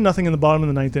up 7-0 in the bottom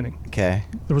of the 9th inning. Okay.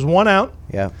 There was 1 out,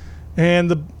 Yeah. and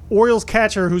the Orioles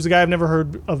catcher, who's a guy I've never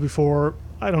heard of before,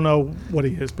 I don't know what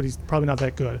he is, but he's probably not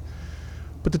that good.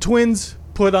 But the Twins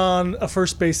put on a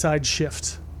first base side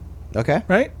shift, Okay.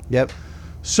 right? Yep.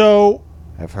 So,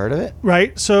 I've heard of it.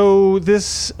 right. So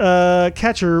this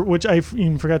catcher, which I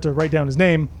even forgot to write down his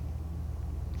name,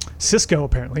 Cisco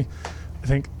apparently, I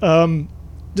think,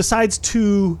 decides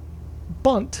to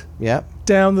bunt Yep.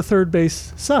 down the third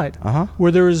base side, Uh-huh.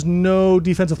 where there is no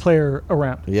defensive player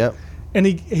around, Yep. and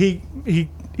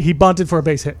he bunted for a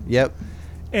base hit. Yep.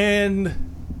 And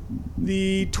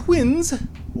the Twins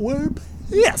were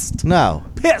pissed. No.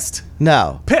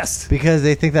 Pissed. Because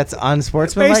they think that's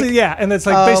unsportsmanlike. Basically, yeah. And it's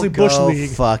like basically Bush go League.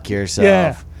 Fuck yourself.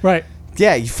 Yeah. Right.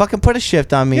 Yeah, you fucking put a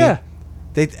shift on me. Yeah.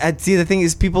 See, the thing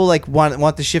is, people like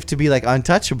want the shift to be like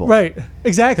untouchable. Right.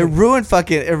 Exactly. It ruined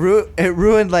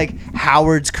ruined like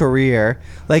Howard's career.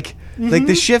 Like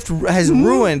the shift has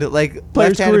ruined like Mm-hmm.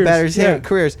 Players' left-handed careers, batters' yeah.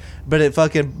 careers, but it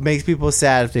fucking makes people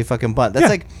sad if they fucking bunt. That's Yeah.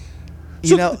 like. So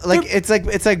You know, like they're-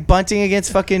 it's like bunting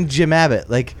against fucking Jim Abbott.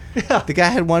 Like Yeah. the guy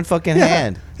had one fucking Yeah.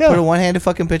 hand. Yeah. Put a one-handed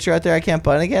fucking pitcher out there. I can't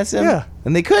bunt against him. Yeah.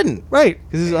 And they couldn't. Right.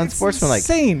 Because it was unsportsmanlike.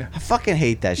 Insane. I fucking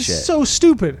hate that shit. So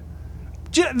stupid.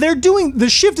 They're doing the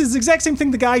shift is the exact same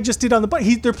thing the guy just did on the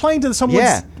bunt. They're playing to someone's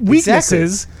Yeah,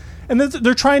 weaknesses, and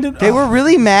they're trying to. They were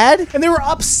really mad. And they were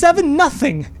up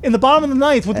 7-0 in the bottom of the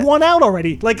 9th with 1 out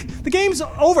already. Like the game's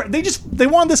over. They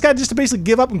wanted this guy just to basically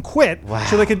give up and quit, Wow.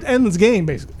 so they could end this game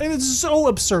basically. And it's so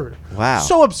absurd. Wow.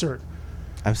 So absurd.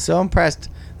 I'm so impressed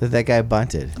that guy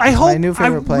bunted. I He's hope my new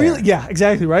favorite player. Really, yeah,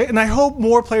 exactly right. And I hope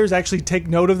more players actually take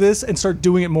note of this and start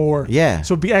doing it more. Yeah.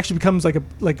 So it actually becomes like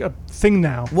a thing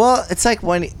now. Well, it's like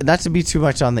when, not to be too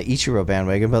much on the Ichiro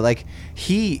bandwagon, but like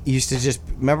he used to just,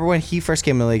 remember when he first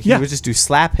came in the league, he Yeah. would just do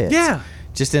slap hits. Yeah.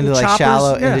 just into With like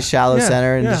choppers, into shallow yeah,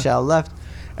 center, into yeah. shallow left.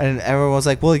 And everyone was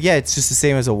like, well, yeah, it's just the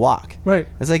same as a walk. Right.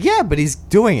 It's like, yeah, but he's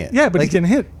doing it. Yeah, but like, he's getting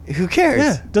hit. who cares?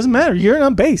 Yeah, doesn't matter. You're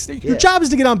on base. Your Yeah. job is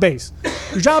to get on base.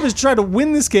 Your job is to try to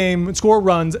win this game and score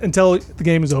runs until the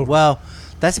game is over. Well,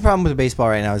 that's the problem with baseball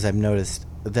right now is I've noticed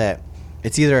that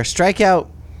it's either a strikeout,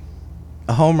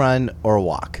 a home run, or a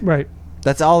walk. Right.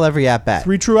 That's all every at bat.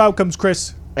 3 true outcomes,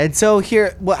 Chris. And so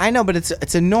here, well, I know, but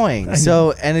it's annoying. I So,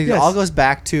 know. and it Yes. all goes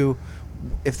back to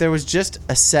if there was just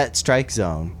a set strike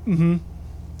zone. Mm-hmm.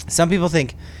 Some people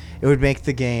think it would make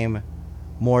the game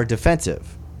more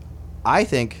defensive. I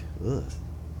think. Ugh, did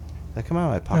that come out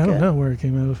of my pocket? I don't know where it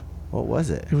came out of. What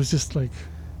was it? It was just like,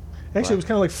 actually, it was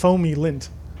kind of like foamy lint.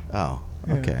 Oh,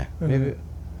 Yeah. okay. Maybe it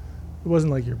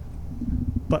wasn't like your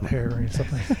butt hair or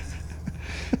something.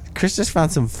 Chris just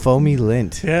found some foamy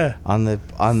lint. Yeah. On the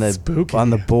Spooky. on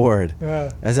the board.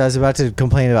 Yeah. As I was about to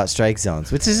complain about strike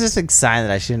zones, which is just a sign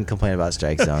that I shouldn't complain about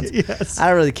strike zones. Yes. I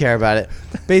don't really care about it.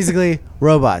 Basically,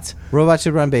 robots. Robots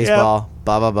should run baseball.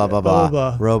 Blah blah blah blah Blah, blah.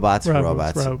 blah, blah. Robots.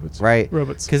 Robots. Right.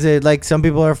 Robots. Because like some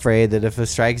people are afraid that if a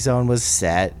strike zone was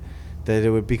set, that it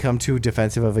would become too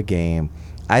defensive of a game.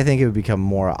 I think it would become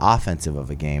more offensive of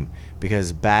a game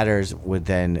because batters would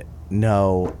then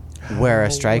know where a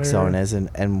strike zone is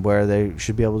and where they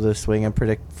should be able to swing and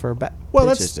predict for a bat. Well,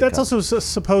 that's also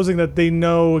supposing that they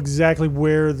know exactly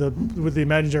where with the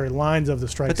imaginary lines of the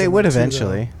strike. But they zone would are, too,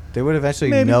 eventually. They would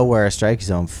eventually Maybe. know where a strike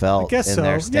zone fell I guess in so.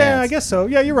 their stance. Yeah, I guess so.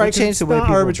 Yeah, you're right. Would 'cause change it's the way not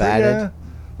people arbitrary. batted. Yeah. Like,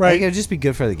 Right. it would just be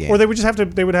good for the game. Or they would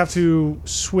have to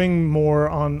swing more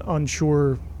on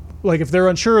unsure. Like if they're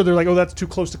unsure, they're like, oh, that's too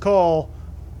close to call.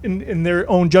 In their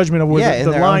own judgment of where Yeah, in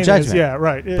the their own line is. judgment. Yeah,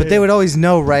 right. But they would always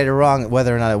know right or wrong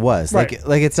whether or not it was. Right.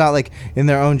 Like it's not like in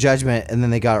their own judgment and then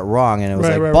they got it wrong and it was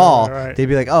Right, like right, ball. right. They'd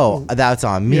be like, oh, that's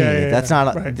on me. Yeah, yeah, That's yeah.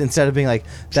 not Right. instead of being like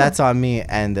that's on me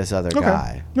and this other Okay.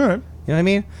 guy. All right. You know what I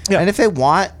mean? Yeah. And if they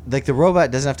want, like the robot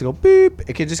doesn't have to go beep.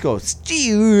 It could just go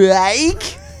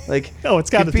strike. Like Oh, it's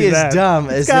got to could be do that. as dumb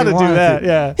It's as got they to want do it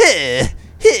that. to. Yeah.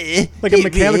 Like a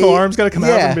mechanical arm's got to come out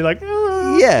Yeah. and be like,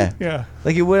 Yeah. yeah,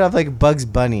 Like it would have like Bugs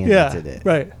Bunny yeah, invented it.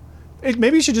 right.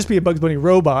 Maybe it should just be a Bugs Bunny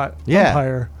robot Yeah.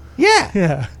 umpire. Yeah.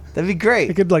 Yeah, That'd be great.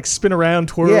 it could like spin around,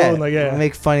 twirl, Yeah. and like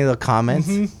Make funny little comments.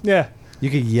 Mhm. yeah, You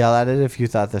could yell at it if you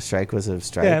thought the strike was a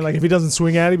strike. yeah. And like if he doesn't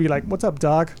swing at it, be like, "What's up,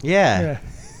 Doc?" Yeah.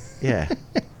 Yeah.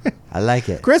 I like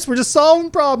it. Chris, we're just solving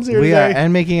problems here We are today.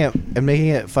 and making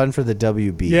it fun for the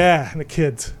WB. Yeah, and the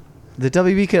kids. The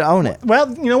WB could own it.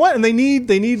 Well, you know what? And they need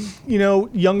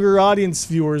younger audience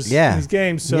viewers Yeah. in these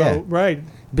games. So Yeah. right.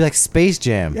 It'd be like Space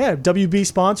Jam. Yeah, WB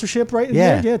sponsorship right in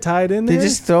Yeah. there. Yeah, tie it in They there.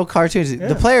 just throw cartoons. Yeah.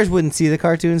 The players wouldn't see the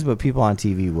cartoons, but people on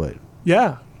TV would.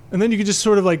 Yeah. And then you could just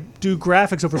sort of like do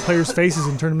graphics over players' faces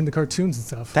and turn them into cartoons and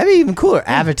stuff. That'd be even cooler.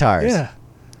 Avatars. Yeah.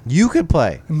 You could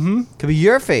play. Mm-hmm. Could be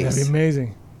your That'd face. be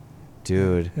amazing.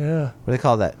 Dude. Yeah. What do they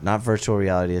call that? Not virtual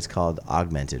reality. It's called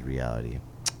augmented reality.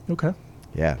 Okay.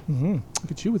 Yeah. Mm-hmm.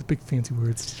 Look at you with big fancy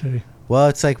words today. Well,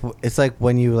 it's like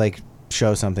when you like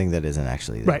show something that isn't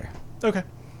actually there. Right. Okay.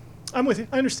 I'm with you.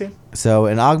 I understand. So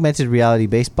an augmented reality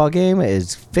baseball game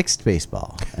is fixed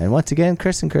baseball. And once again,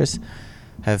 Chris and Chris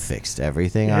have fixed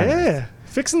everything on it. Yeah.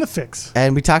 Fixing the fix.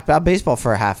 And we talked about baseball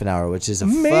for a half an hour, which is a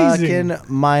Amazing.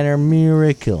 fucking minor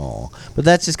miracle. But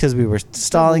that's just because we were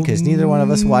stalling because neither one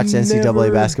of us watched NCAA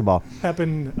Never basketball.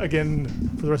 Happen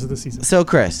again for the rest of the season. So,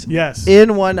 Chris, Yes.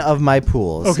 in one of my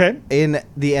pools, Okay. in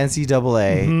the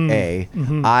NCAA,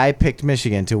 Mhm. I picked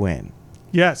Michigan to win.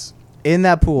 Yes. In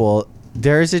that pool,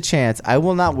 there's a chance I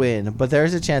will not win, but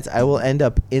there's a chance I will end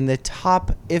up in the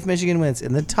top, if Michigan wins,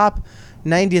 in the top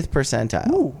 90th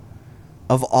percentile Ooh.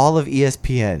 of all of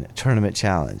ESPN Tournament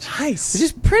Challenge. Nice. Which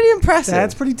is pretty impressive.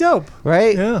 That's pretty dope.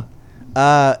 right?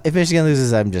 Yeah. If Michigan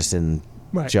loses, I'm just in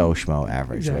Right. Joe Schmo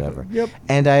average, Exactly. whatever. Yep.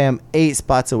 And I am 8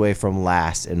 spots away from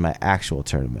last in my actual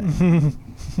tournament.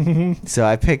 So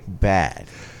I picked bad.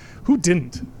 Who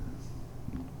didn't?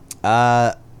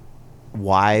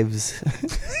 Wives,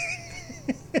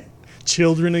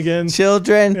 Children again.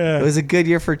 children. Yeah. It was a good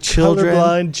year for children.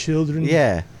 Colorblind children.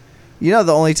 Yeah. You know,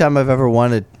 the only time I've ever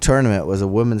won a tournament was a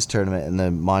women's tournament in the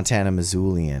Montana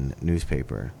Missoulian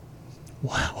newspaper.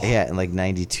 Wow. Yeah, in like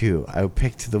 '92, I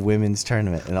picked the women's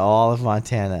tournament in all of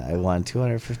Montana. I won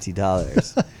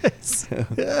 $250.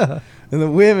 Yeah. In the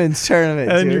women's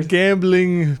tournament, And your dude.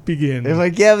 gambling begin. If I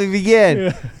gambling began,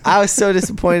 Yeah. I was so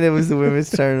disappointed it was the women's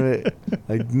tournament.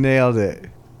 I nailed it.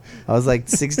 I was like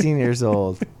 16 years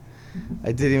old.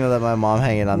 I didn't even let my mom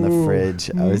hang it on the Ooh.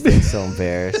 fridge. I was being so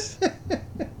embarrassed.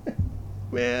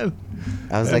 Man.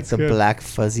 I was like That's the good. black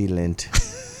fuzzy lint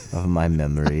of my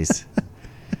memories.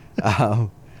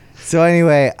 So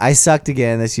anyway, I sucked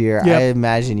again this year. Yep. I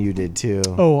imagine you did too.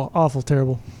 Oh, awful,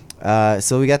 terrible.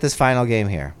 So we got this final game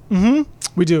here.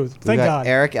 We do. We Thank got God.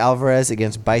 Eric Alvarez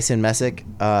against Bison Messick.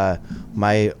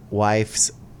 My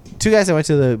wife's two guys I went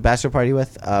to the bachelor party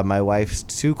with. My wife's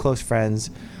two close friends,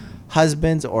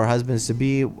 husbands or husbands to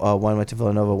be. One went to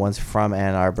Villanova. One's from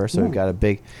Ann Arbor. So we've got a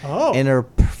big inner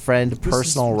friend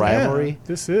personal rivalry. Yeah,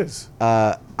 this is.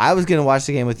 I was gonna watch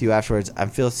the game with you afterwards. I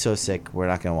feel so sick. We're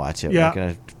not gonna watch it. Yeah. We're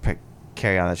not gonna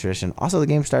carry on that tradition. Also, the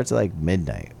game starts at like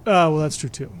midnight. Well, that's true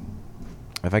too.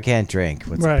 If I can't drink,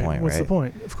 what's Right. the point? What's right? the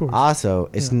point? Of course. Also,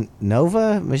 it's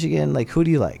Nova, Michigan. Like, who do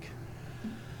you like?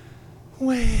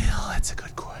 Well, that's a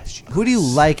good question. Who do you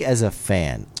like as a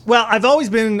fan? Well, I've always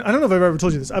been. I don't know if I've ever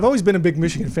told you this. I've always been a big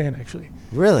Michigan fan, actually.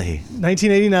 Really?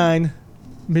 1989,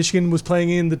 Michigan was playing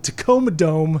in the Tacoma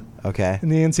Dome Okay. in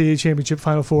the NCAA Championship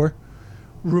Final Four.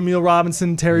 Rumeel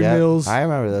Robinson, Terry Yep, Mills, I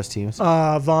remember those teams.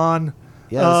 Vaughn,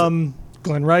 Yeah,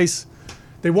 Glenn Rice.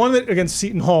 They won it against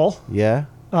Seton Hall, yeah.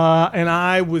 and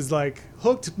I was like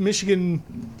hooked Michigan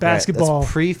basketball. Right,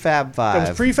 that's pre-Fab Five. That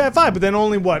was pre-Fab Five, but then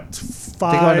only what, They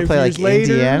going 5 to play years like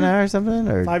later? Indiana or something,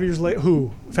 or 5 years later,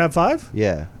 who? Fab Five?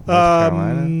 yeah, North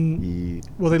Carolina.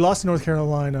 Well, they lost to North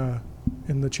Carolina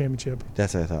in the championship.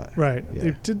 That's what I thought. Right.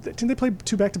 Yeah. Didn't they play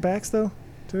 2 back-to-backs though?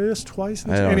 Did they just twice?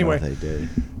 I don't Anyway, know if they did.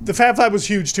 the Fab Five was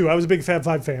huge too. I was a big Fab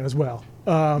Five fan as well,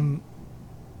 and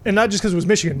not just because it was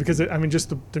Michigan, because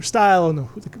just their style and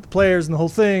the players and the whole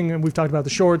thing. And we've talked about the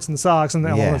shorts and the socks and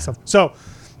all Yeah. that stuff. So,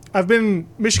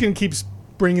 Michigan keeps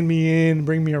bringing me in,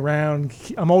 bringing me around.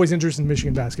 I'm always interested in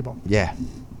Michigan basketball. Yeah.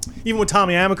 Even when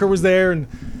Tommy Amaker was there and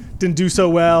didn't do so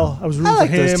well, I was rooting I like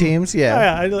for him. those teams.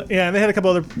 Yeah. Yeah, and they had a couple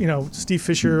other, Steve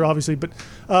Fisher, obviously, but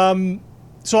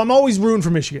so I'm always rooting for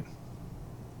Michigan.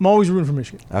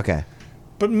 Okay.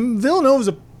 But Villanova's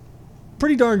a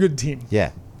pretty darn good team.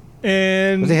 Yeah.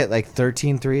 And They hit like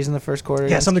 13 threes in the first quarter. yeah,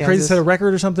 against something crazy, Kansas? set a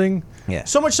record or something. Yeah.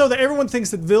 So much so that everyone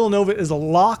thinks that Villanova is a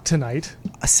lock tonight.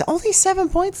 Only 7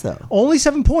 points though. Only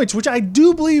 7 points, which I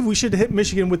do believe we should hit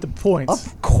Michigan with the points.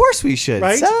 Of course we should.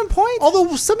 Right? 7 points?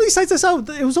 Although some of these sites I saw,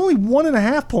 it was only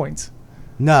 1.5 points.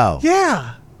 No.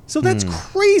 Yeah. So that's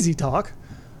crazy talk.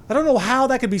 I don't know how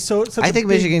that could be such I think a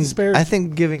big Michigan. disparity. I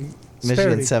think giving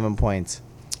Michigan disparity. 7 points.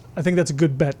 I think that's a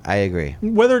good bet. I agree.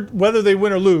 Whether they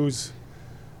win or lose.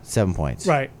 7 points.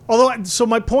 Right. Although, so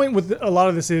my point with a lot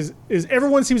of this is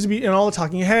everyone seems to be, and all the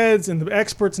talking heads and the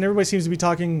experts and everybody seems to be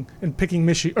talking and picking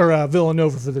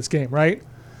Villanova for this game, right?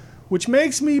 Which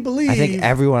makes me believe. I think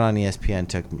everyone on ESPN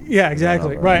took. Yeah,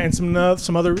 exactly. Villanova. Right, and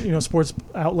some other sports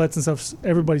outlets and stuff.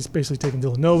 Everybody's basically taking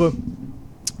Villanova,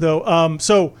 though.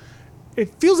 So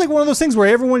it feels like one of those things where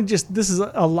everyone this is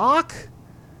a lock.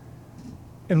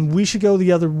 And we should go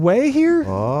the other way here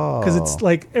because it's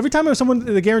like every time there's someone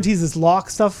that guarantees this lock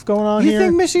stuff going on You here.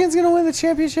 think Michigan's gonna win the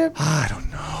championship? I don't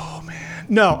know, man.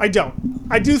 No, I don't.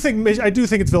 I do think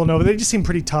it's Villanova. They just seem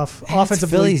pretty tough offensively.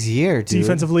 It's Philly's year, dude.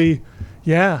 Defensively,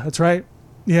 yeah, that's right.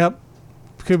 Yep,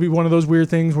 could be one of those weird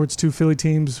things where it's 2 Philly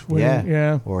teams winning.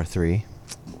 Yeah. Or 3.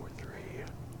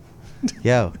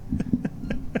 Yo.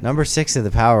 Number 6 in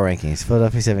the power rankings,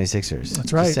 Philadelphia 76ers.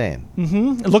 That's right. Just saying.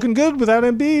 Mm-hmm. Looking good without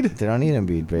Embiid. They don't need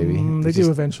Embiid, baby. They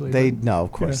do eventually. No,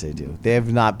 of course Yeah. they do. They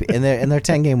have not in their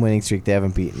 10-game winning streak. They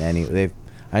haven't beaten any. I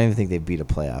don't even think they beat a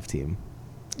playoff team.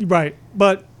 Right,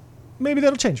 but maybe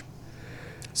that'll change.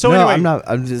 So no, anyway, I'm not.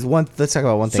 I'm just one. Let's talk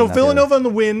about one thing. So not the other. Villanova on the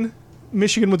win,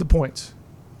 Michigan with the points.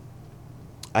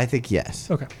 I think yes.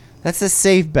 Okay, That's a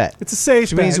safe bet. it's a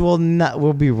safe Which means bet.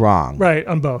 we'll be wrong. Right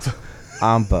on both.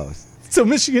 On both. So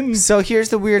Michigan. So here's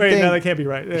the weird Wait, thing. no, that can't be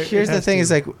right. Here's the thing: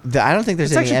 is like I don't think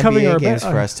there's It's any actually covering NBA our games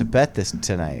bet- for us to bet this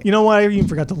tonight. You know what? I even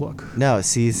forgot to look. No,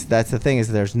 see, that's the thing is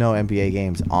there's no NBA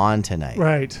games on tonight,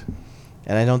 Right.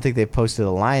 and I don't think they posted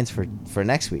the lines for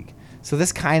next week. So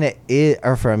this kind of is,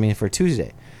 or for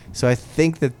Tuesday. So I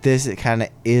think that this kind of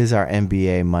is our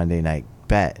NBA Monday night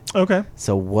bet. Okay.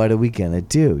 So what are we gonna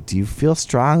do? Do you feel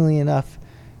strongly enough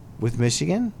with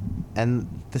Michigan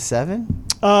and the 7?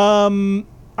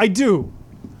 I do.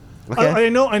 Okay. I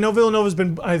know Villanova's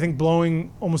been, I think,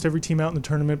 blowing almost every team out in the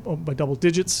tournament by double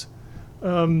digits.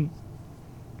 But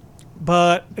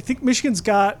I think Michigan's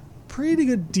got pretty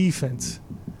good defense.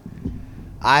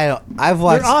 I've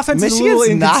watched. Their offense is a Michigan's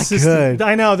little not inconsistent. good.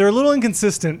 I know they're a little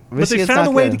inconsistent, but Michigan's they found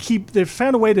not a way good. to keep. They've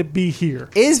found a way to be here.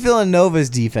 Is Villanova's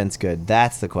defense good?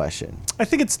 That's the question. I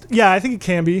think it's. Yeah, I think it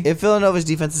can be. If Villanova's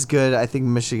defense is good, I think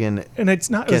Michigan. And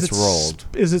it's not. Gets is it, rolled.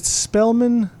 Is it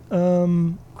Spellman?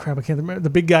 Crap, I can't remember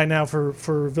the big guy now for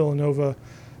Villanova.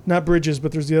 Not Bridges,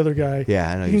 but there's the other guy.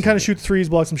 Yeah, I know. He can kind of shoot threes,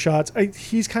 block some shots.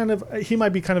 He might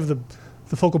be kind of the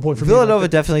the focal point for me. Villanova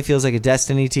definitely feels like a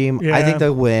destiny team. I Yeah. think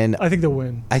they'll win. I think they'll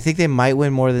win. I think they might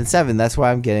win more than 7. That's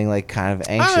why I'm getting like kind of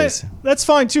anxious. That's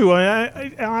fine too.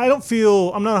 I don't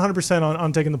feel I'm not 100%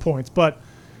 on taking the points, but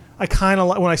I kind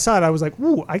of when I saw it, I was like,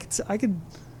 "Ooh, I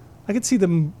could see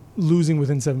them losing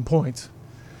within 7 points."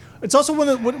 It's also one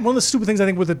of the stupid things I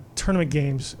think with the tournament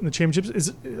games and the championships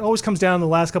is it always comes down to the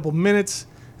last couple of minutes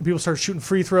and people start shooting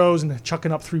free throws and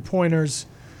chucking up 3-pointers,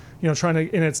 trying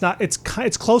to, and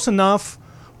it's close enough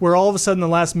where all of a sudden the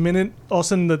last minute, all of a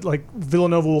sudden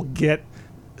Villanova will get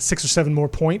 6 or 7 more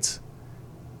points,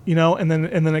 and then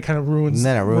it kind of ruins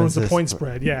the point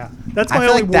spread. Yeah, that's my I feel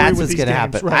only like worry that's with what's these going to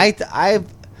games. happen. Right.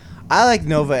 I like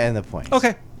Nova and the points.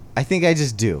 Okay. I think I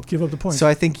just do. Give up the points. So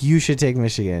I think you should take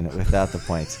Michigan without the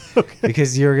points. Okay.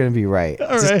 Because you're going to be right. All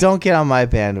Just right. don't get on my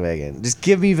bandwagon. Just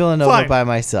give me Villanova Fine. by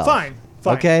myself. Fine.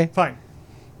 Okay? Fine.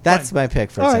 That's Fine. my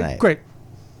pick for All tonight. right. Great.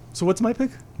 So what's my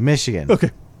pick? Michigan.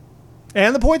 Okay.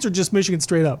 And the points are just Michigan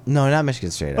straight up? No, not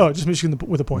Michigan straight Oh, up. just Michigan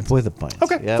with the points. With the points.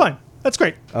 Okay, Yep. fine. That's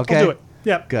great. Okay. I'll do it.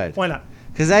 Yeah. Good. Why not?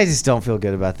 Because I just don't feel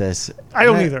good about this. I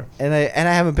don't And either. And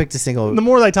I haven't picked a single. The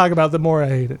more I talk about it, the more I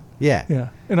hate it. Yeah. Yeah.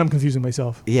 And I'm confusing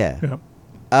myself. Yeah.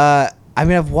 Yeah. I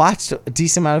mean, I've watched a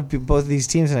decent amount of both of these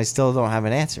teams, and I still don't have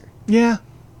an answer. Yeah.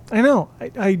 I know.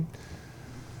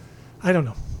 I don't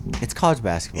know. It's college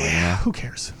basketball, you know? Who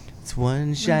cares? It's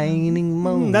one shining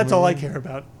moment. That's all I care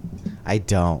about. I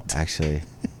don't, actually.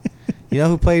 You know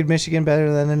who played Michigan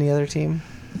better than any other team?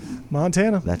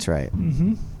 Montana. That's right.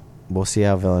 Mm-hmm. We'll see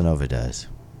how Villanova does.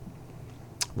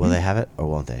 Will they have it or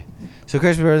won't they? So,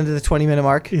 Chris, we're into the 20-minute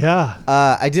mark. Yeah.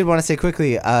 I did want to say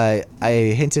quickly, I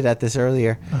hinted at this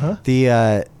earlier. Uh-huh. The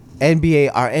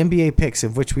our NBA picks,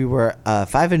 of which we were 5-0.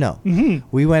 Mm-hmm.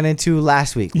 We went into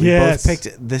last week. We Yes. both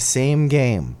picked the same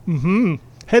game. Mm-hmm.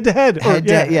 Head to head. Head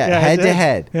to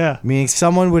head. Yeah. Meaning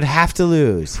someone would have to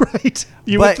lose. Right.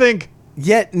 You But- would think.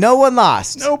 Yet no one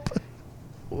lost. Nope.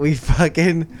 We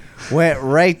fucking went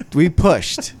right. We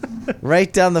pushed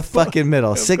right down the fucking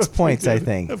middle. 6 points, I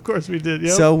think. Of course we did.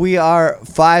 Yep. So we are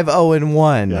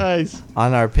 5-0-1 Nice.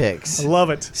 on our I picks. love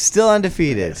it. Still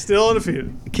undefeated. Still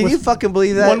undefeated. Can With you fucking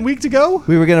believe that? 1 week to go?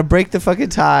 We were gonna break the fucking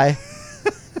tie.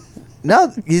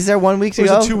 No, is there 1 week to Or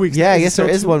is go? it 2 weeks? Yeah, I Is it guess there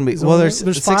still is two- 1 week. is it Well, only- there's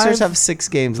there's Sixers 5? have 6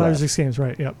 games 5 or left. 6 games,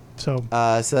 right? Yep. So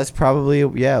So that's probably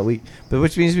but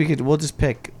which means we'll just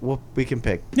pick. We can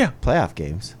pick yeah. playoff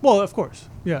games. Well, of course.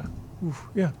 Yeah. Oof,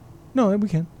 yeah. No, we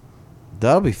can.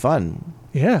 That'll be fun,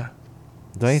 Yeah.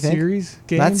 don't you think? Series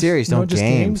games. Not series, No, no, just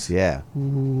games. Yeah,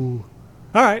 Ooh.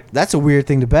 All right. that's a weird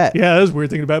thing to bet. Yeah, that is a weird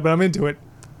thing about it, but I'm into it.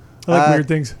 I like weird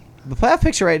things. The playoff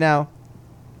picture right now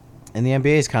in the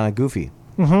NBA is kind of goofy.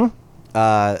 Mm-hmm.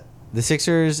 The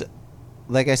Sixers,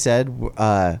 like I said,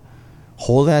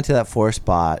 holding on to that 4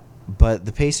 spot, but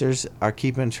the Pacers are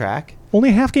keeping track. Only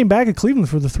a half game back at Cleveland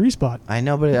for the 3 spot. I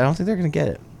know, but I don't think they're going to get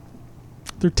it.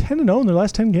 They're 10-0 in their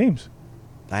last 10 games.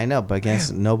 I know, but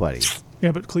against nobody.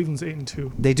 Yeah, but Cleveland's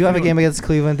 8-2. They do have a game against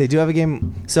Cleveland. They do have a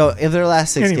game. So if their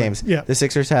last 6 Anyway, games, yeah. the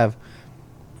Sixers have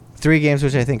 3 games,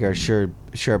 which I think are sure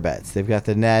bets. They've got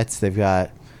the Nets. They've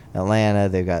got Atlanta.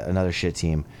 They've got another shit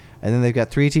team. And then they've got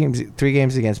 3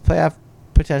 games against playoff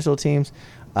potential teams,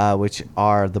 which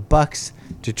are the Bucks,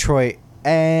 Detroit,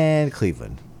 and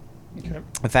Cleveland. Okay.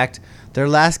 In fact, their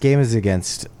last game is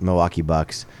against Milwaukee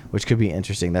Bucks, which could be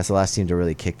interesting. That's the last team to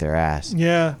really kick their ass.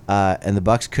 Yeah. And the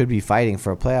Bucks could be fighting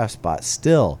for a playoff spot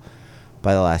still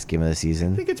by the last game of the I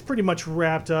season. think it's pretty much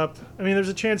wrapped up. I mean, there's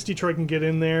a chance Detroit can get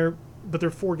in there, but they're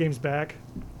 4 games back.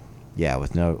 Yeah,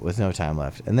 with no time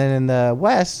left. And then in the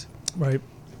West, Right.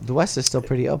 the West is still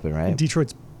pretty open, right?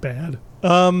 Detroit's bad.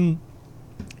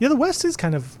 Yeah, the West is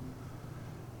kind of.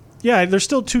 Yeah, there's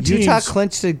still 2 teams. Utah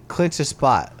clinched a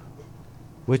spot,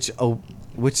 which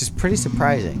is pretty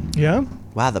surprising. Yeah.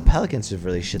 Wow, the Pelicans have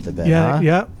really shit the bed, Yeah, huh?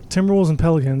 yeah. Timberwolves and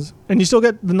Pelicans, and you still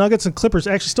get the Nuggets and Clippers.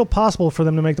 Actually, still possible for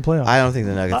them to make the playoffs. I don't think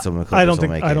the Nuggets and the Clippers I don't will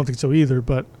think make I it. don't think so either.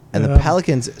 But And the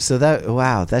Pelicans, so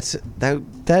that's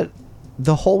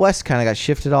the whole West kind of got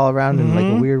shifted all around in like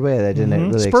a weird way that I didn't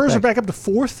really Spurs expect. are back up to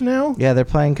 4th now. Yeah, they're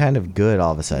playing kind of good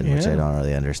all of a sudden, which Yeah. I don't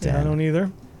really understand. Yeah, I don't either.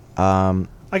 Um,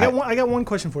 I got one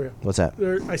question for you. what's that?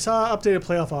 I saw updated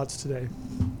playoff odds today,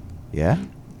 Yeah.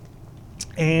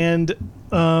 and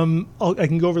I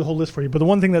can go over the whole list for you. But the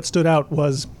one thing that stood out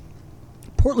was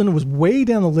Portland was way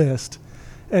down the list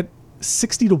at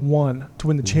 60-1 to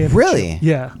win the championship. Really?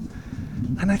 Yeah.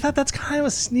 And I thought that's kind of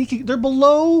a sneaky. They're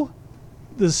below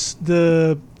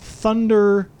the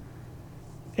Thunder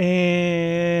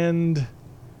and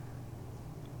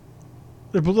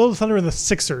They're below the Thunder and the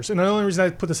Sixers. And the only reason I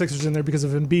put the Sixers in there because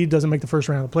if Embiid doesn't make the first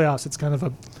round of the playoffs, it's kind of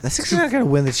a The Sixers are not going to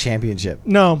win the championship.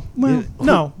 no. Well,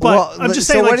 no, but Well, I'm just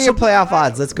so saying. what like, are your playoff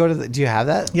odds? Let's go to the. Do you have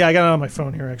that? Yeah, I got it on my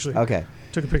phone here actually. Okay.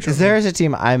 Took a picture. Because of it. there is a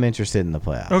team I'm interested in the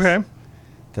playoffs. Okay.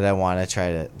 That I want to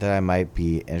try to. That I might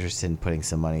be interested in putting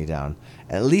some money down,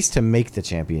 at least to make the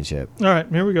championship. All right,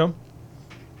 here we go.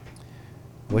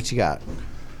 What you got?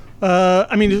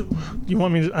 I mean, you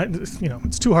want me to?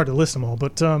 It's too hard to list them all,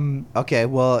 but Okay.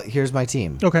 Well, here's my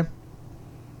team. okay.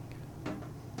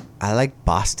 I like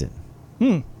Boston.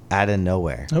 Out of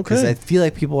nowhere. Because Okay. I feel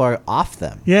like people are off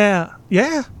them. Yeah,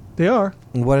 they are.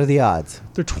 And what are the odds?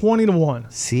 They're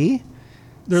 20-1. See?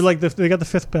 They're like they got the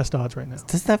 5th best odds right now.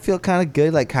 Doesn't that feel kind of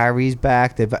good? Like Kyrie's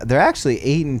back. They're actually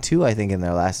 8-2, I think, in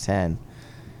their last 10.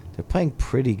 They're playing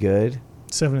pretty good.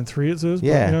 7-3 it says.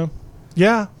 Yeah. But,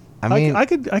 yeah. I mean, I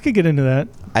could get into that.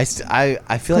 I feel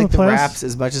Come like the on, playoffs. Raps,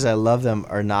 as much as I love them,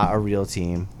 are not a real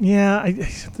team. Yeah,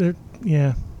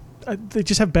 they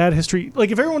just have bad history.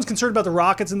 Like if everyone's concerned about the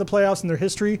Rockets in the playoffs and their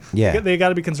history, Yeah. they got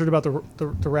to be concerned about the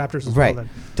Raptors as Right. well.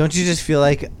 Then. Don't you just feel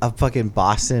like a fucking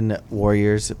Boston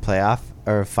Warriors playoff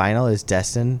or final is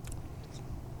destined?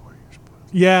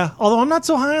 Yeah, although I'm not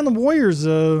so high on the Warriors.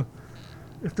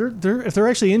 If they're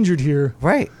actually injured here,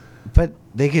 Right. But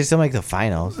they can still make the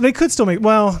finals. they could still make.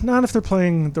 Well, not if they're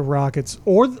playing the Rockets,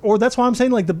 or that's why I'm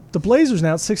saying like the Blazers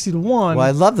now at 60-1. Well,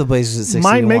 I love the Blazers at 60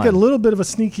 might make it a little bit of a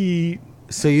sneaky.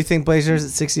 So you think Blazers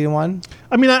at 60-1?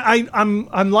 I mean,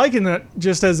 I'm liking that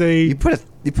just as a. You put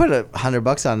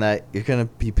 $100 on that, you're gonna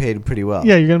be paid pretty well.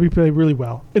 Yeah, you're going to be paid really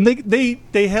well. And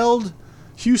they held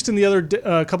Houston the other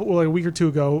a week or two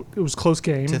ago. It was a close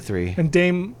game. To 3. And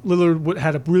Dame Lillard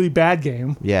had a really bad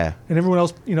game. Yeah. And everyone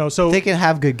else, so They can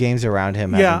have good games around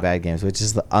him Yeah. having bad games, which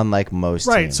is unlike most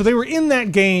right. teams. So they were in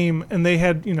that game and they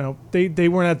had, they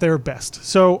weren't at their best.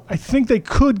 So I think they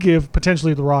could give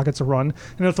potentially the Rockets a run.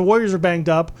 And if the Warriors are banged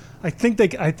up, I think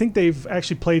they've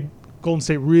actually played Golden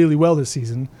State really well this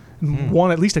season and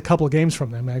won at least a couple of games from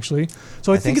them actually.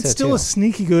 So I think it's so, still too. a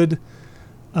sneaky good.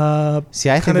 See,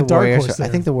 I think kinda the dark Warriors. horse I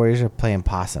there. think the Warriors are playing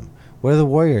possum. What are the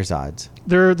Warriors' odds?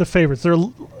 They're the favorites. They're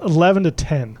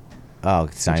 11-10. Oh,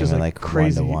 it's not Which is, even like, like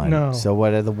crazy. 1-1. No. So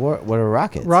what are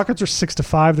Rockets? Rockets are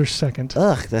 6-5. They're second.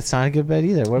 Ugh, that's not a good bet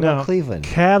either. What No. about Cleveland?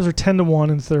 Cavs are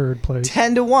 10-1 in third place.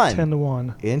 10-1.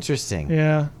 10-1. Interesting.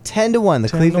 Yeah. 10-1. The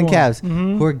 10 to Cleveland 1. Cavs,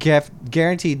 Mhm. who are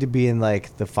guaranteed to be in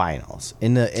like the finals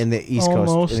in the East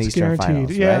Almost Coast, in the Eastern guaranteed.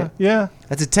 Finals, Yeah. right? Yeah.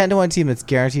 That's a 10-1 team that's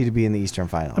guaranteed to be in the Eastern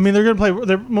Finals. I mean, they're gonna play.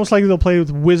 They're most likely they'll play with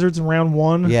Wizards in round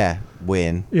 1. yeah,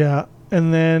 win. Yeah.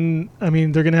 And then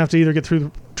they're gonna have to either get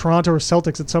through Toronto or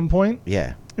Celtics at some point,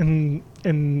 Yeah, and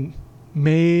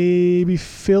maybe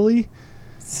Philly.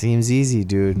 seems easy,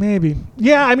 dude. Maybe.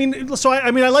 Yeah. I mean,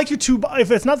 I like your two. If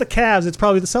it's not the Cavs, it's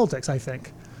probably the Celtics. I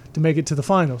think to make it to the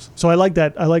finals. So I like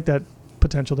that. I like that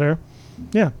potential there.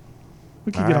 Yeah.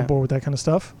 We can All get on right. board with that kind of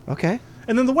stuff. Okay.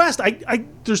 And then the West,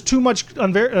 there's too much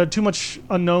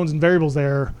unknowns and variables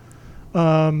there,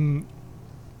 to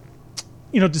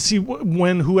see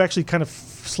who actually kind of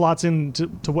slots in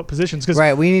to what positions. Because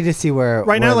Right, we need to see where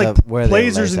right now, like where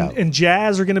Blazers they and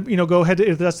Jazz are going to go ahead to,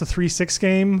 if that's the 3-6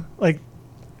 game. Like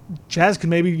Jazz could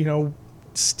maybe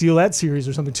steal that series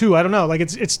or something too. I don't know. Like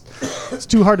it's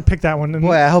too hard to pick that one. And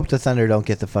Boy, I hope the Thunder don't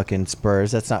get the fucking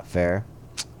Spurs. That's not fair.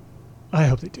 I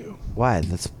hope they do. Why?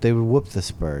 They would whoop the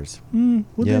Spurs. Would You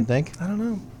they? don't think? I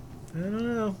don't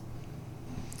know.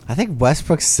 I think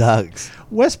Westbrook sucks.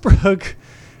 Westbrook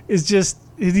is just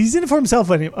he's in it for himself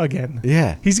again.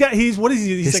 Yeah. He's what is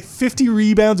he? He's His- like 50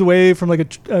 rebounds away from like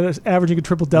averaging a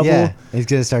triple double. Yeah, he's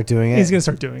gonna start doing it. He's gonna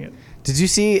start doing it. Did you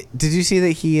see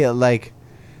that he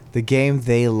the game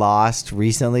they lost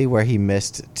recently where he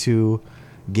missed 2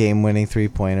 game-winning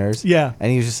 3-pointers? Yeah.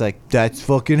 And he was just like, "That's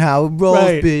fucking how it rolls,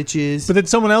 Right. bitches." But then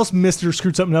someone else missed or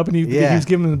screwed something up, and he was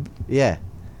giving him a yeah.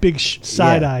 big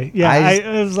side eye. Yeah,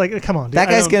 I was like, come on, dude. That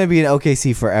guy's gonna be in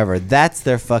OKC forever. That's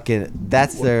their He is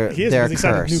their because he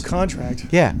signed a new curse. contract.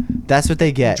 Yeah, that's what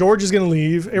they get. George is gonna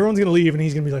leave. Everyone's gonna leave, and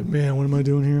he's gonna be like, man, what am I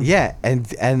doing here? Yeah, and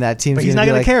that team's But he's gonna not be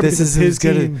gonna like, care this because is it's his as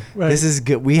good. team. Right. This is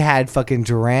good. We had fucking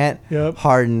Durant, Yep.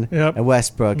 Harden, Yep. and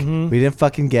Westbrook. Mhm. We didn't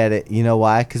fucking get it. You know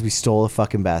why? Because we stole a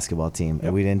fucking basketball team, Yep.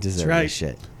 and we didn't deserve right. this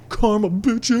shit. Karma,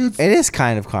 bitches. It is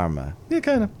kind of karma. Yeah,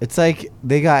 kind of. It's like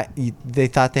they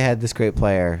thought they had this great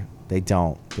player. They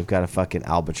don't. They've got a fucking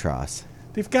albatross.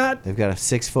 They've got They've got a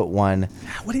 6'1".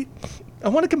 I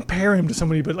want to compare him to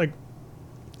somebody, but like,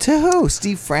 To who?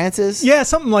 Steve Francis? yeah,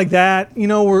 something like that.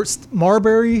 Where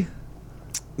Marbury.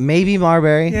 Maybe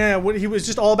Marbury. Yeah, he was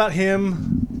just all about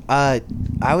him. I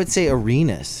would say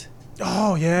Arenas.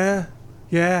 Oh yeah,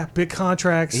 big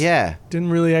contracts. Yeah. Didn't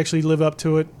really actually live up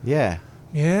to it. Yeah.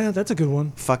 Yeah, that's a good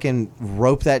one. Fucking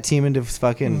rope that team into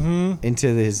into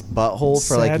his butthole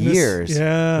for like Sadness. years.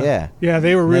 Yeah. Yeah. Yeah,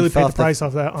 they were And then really fell paid off the the- price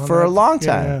off that. On for that. a long Yeah,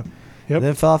 time. yeah. Yep. And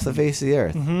then fell off the face of the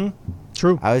earth.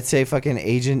 True. I would say fucking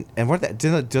Agent. And what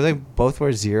do they both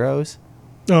wear zeros?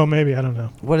 Oh, maybe. I don't know.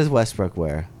 What does Westbrook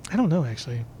wear? I don't know,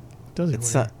 actually. Does he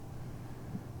It's wear? not.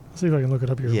 Let's see if I can look it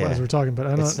up here Yeah. as we're talking, but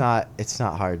I don't It's not. It's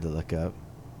not hard to look up.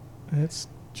 It's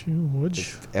George.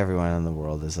 If everyone in the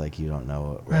world is like, you don't know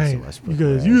what Right. Russell You Westbrook guys,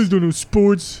 wears. you guys don't know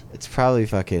sports. It's probably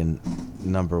fucking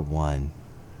number one.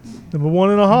 Number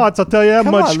one in the hearts, I'll tell you that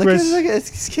Come much, on, look Chris. at it.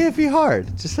 This can't be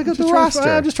hard. Just look at the Just trying roster.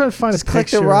 I'm just trying to find Just a click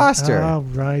the picture. roster. All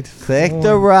right. Click Come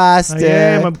the on. roster. I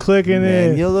am. I'm clicking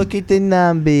Then it. you look at the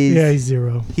numbers. Yeah, he's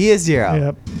 0. He is 0.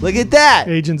 Yep. Look at that.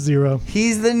 Agent 0.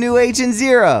 He's the new Agent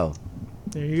 0.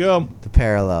 There you go. The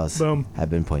parallels Boom. have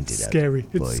been pointed out. Scary.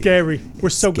 It's Boy, scary. We're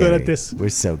so good scary. at this. We're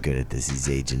so good at this. He's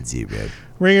Agent 0.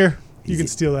 Ringer, you He's can a-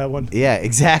 steal that one. Yeah,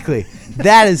 exactly.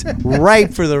 That is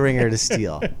ripe for the Ringer to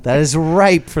steal. That is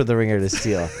ripe for the Ringer to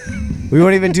steal. We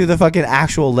won't even do the fucking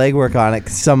actual legwork on it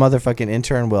 'cause some other fucking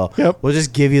intern will. Yep. We'll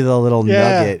just give you the little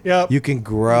Yeah, nugget. yep. You can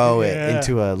grow it Yeah.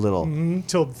 into a little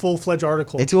Till full-fledged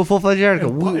article. into a full-fledged article.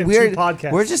 And po- and We're two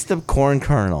podcasts. we're just the corn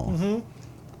kernel.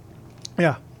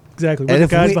 Yeah, exactly. We're And the if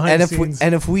guys we behind and the if we scenes.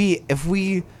 and if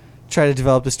we try to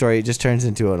develop a story, it just turns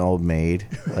into an old maid,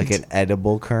 like an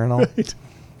edible kernel. Right.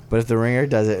 But if the Ringer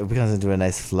does it, it becomes into a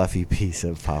nice fluffy piece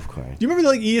of popcorn. Do you remember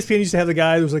like ESPN used to have the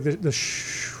guy that was like the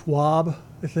Schwab,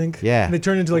 I think? Yeah. And they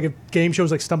turned into like a game show, it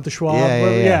was like Stump the Schwab. Yeah, yeah,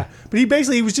 whatever. yeah. But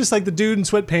he was just like the dude in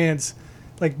sweatpants,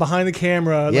 like behind the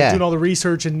camera, like Yeah. doing all the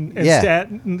research and Yeah. stat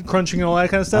and crunching and all that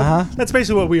kind of stuff. Uh-huh. That's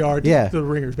basically what we are. Yeah, The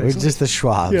Ringers, we're basically. just the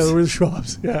Schwabs. Yeah, we're the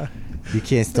Schwabs. Yeah. You can't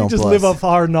They stump just us. live off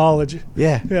our knowledge.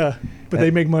 Yeah. Yeah. But they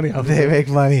make money off of They it. make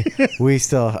money. We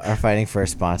still are fighting for a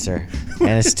sponsor and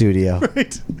a studio.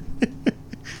 Right.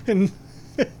 And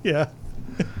yeah.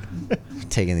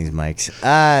 Taking these mics.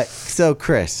 So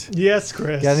Chris, Yes,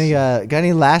 Chris. got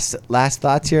any last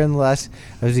thoughts here in the last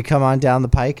as we come on down the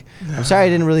pike? I'm sorry I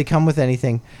didn't really come with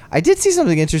anything. I did see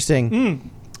something interesting.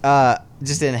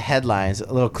 Just in headlines,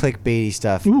 a little clickbaity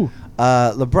stuff. Ooh.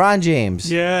 LeBron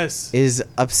James Yes. is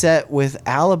upset with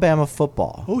Alabama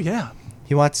football. Oh yeah.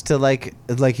 He wants to like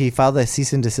he filed a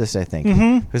cease and desist, I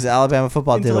think, because Alabama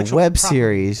football did a Intellectual web property.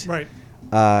 series Right.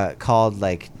 called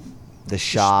like the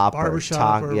shop or Barbershop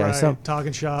talk, or yeah, right, some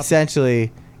talking shop.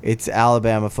 essentially it's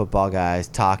Alabama football guys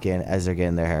talking as they're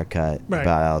getting their hair cut Right.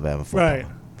 about Alabama football. Right.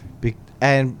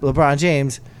 And LeBron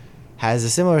James has a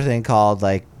similar thing called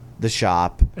like the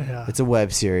shop. Yeah. It's a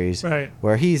web series Right.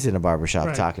 where he's in a barbershop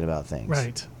Right. talking about things.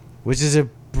 Right. Which is a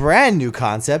brand new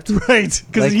concept. Right.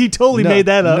 Because Like, he totally no- made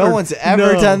that up. no Or- one's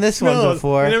ever done this one no,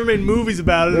 before. They never made movies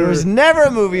about it. There or, was never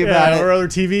a movie about it. Or other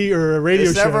TV or radio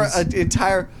There's never shows. an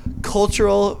entire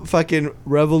cultural fucking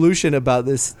revolution about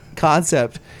this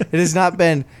concept. It has not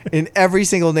been in every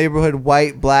single neighborhood,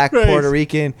 white, black, Right. Puerto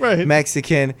Rican, Right.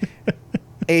 Mexican,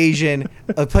 Asian,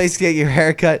 a place to get your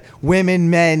hair cut, women,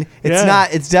 men. Yeah.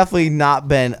 It's definitely not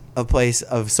been a place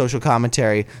of social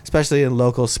commentary, especially in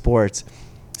local sports.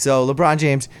 So LeBron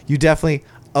James, you definitely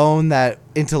own that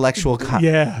intellectual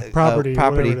yeah. Property.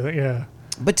 property. Whatever, yeah.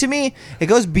 But to me, it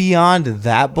goes beyond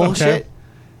that bullshit. Okay.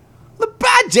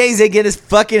 LeBron James ain't get his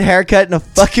fucking haircut in a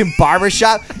fucking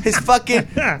barbershop. His fucking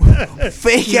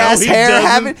fake ass he hair doesn't.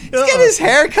 habit. He's getting his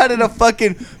hair cut in a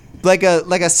fucking like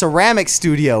a ceramic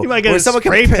studio. He might get where his someone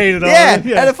can spray painted on Yeah, it,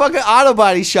 yeah. at a fucking auto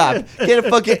body shop. Get a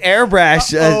fucking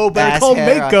airbrush. Oh, better ass call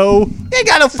hair on. Mako. You ain't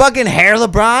got no fucking hair,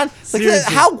 LeBron. Like,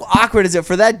 Seriously. how awkward is it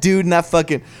for that dude in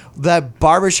that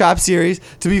barbershop series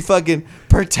to be fucking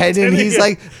pretending he's Yeah.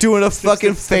 like doing a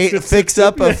fucking fix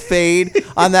up a fade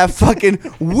on that fucking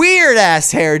weird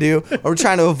ass hairdo, or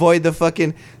trying to avoid the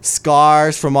fucking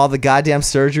scars from all the goddamn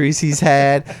surgeries he's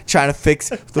had, trying to fix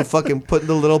the fucking putting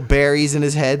the little berries in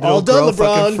his head that'll All done, grow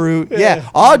fucking LeBron. fruit. Yeah. Yeah,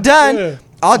 all done. Yeah.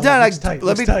 All Oh, done. looks tight,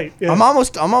 looks tight, yeah. I'm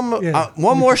almost. Yeah.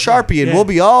 One more Sharpie and Yeah. we'll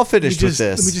be all Let me finished with just,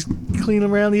 this. let me just clean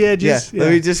around the edges. Yeah,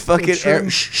 let me just fucking Trim.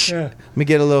 shh. Yeah. Let me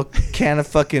get a little can of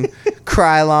fucking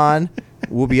Krylon.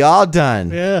 We'll be all done.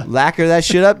 Yeah. Lacquer that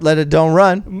shit up. Let it don't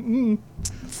run.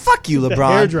 Fuck you, The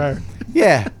LeBron. hair dryer.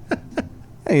 Yeah.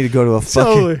 I need to go to a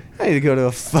fucking. Totally. I need to go to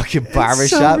a fucking It's so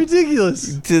barbershop.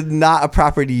 ridiculous. To not a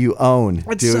property you own,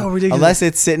 It's dude. so ridiculous. Unless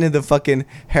it's sitting in the fucking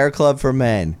hair club for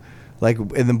men. Like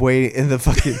in the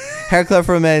fucking hair club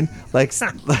for men, like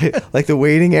the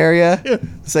waiting area.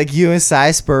 It's like you and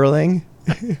Cy Sperling.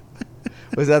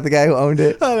 Was that the guy who owned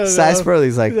it? I don't Cy know.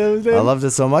 Sperling's like, Is that his I name? loved it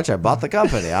so much I bought the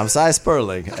company. I'm Cy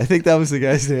Sperling. I think that was the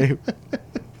guy's name.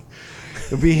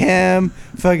 It'd be him,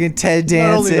 fucking Ted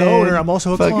Not only Danson, the owner, I'm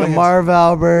also a fucking client. Marv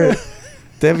Albert.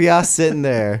 They'd be all sitting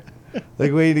there.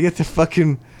 like waiting to get the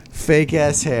fucking fake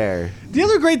ass hair. The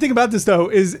other great thing about this though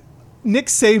is Nick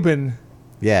Saban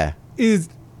Yeah. is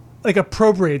like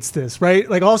appropriates this, right?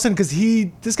 Like all of a sudden, because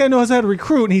this guy knows how to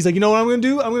recruit, and he's like, you know what I'm going to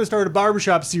do? I'm going to start a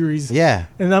barbershop series. Yeah.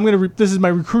 And I'm going to, this is my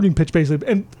recruiting pitch basically.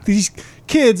 And these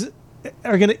kids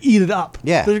are going to eat it up.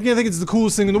 Yeah. They're going to think it's the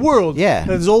coolest thing in the world. Yeah.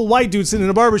 This old white dude sitting in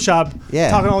a barbershop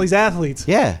Yeah. talking to all these athletes.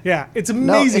 Yeah. Yeah. It's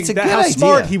amazing it's a that good how idea.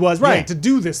 smart he was, right, Yeah. to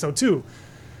do this though too.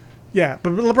 Yeah,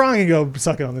 but LeBron can go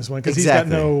suck it on this one because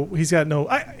Exactly. he's got no.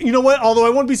 You know what? Although I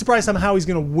wouldn't be surprised somehow he's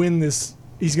going to win this.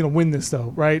 He's going to win this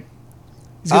though, right?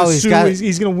 He's going to he's sue. got-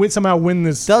 He's going to somehow win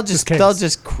this. They'll this just case. they'll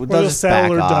just sell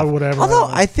back or off. whatever. Although I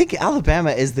don't know. I think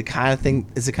Alabama is the kind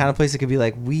of place that could be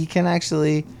like, we can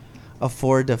actually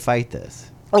afford to fight this.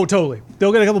 Oh, totally.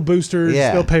 They'll get a couple boosters.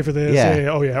 Yeah. They'll pay for this. Yeah. Yeah.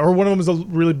 Oh, yeah. Or one of them is a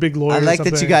really big lawyer. I or like that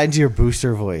you something. got into your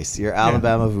booster voice, your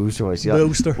Alabama booster voice. You're like,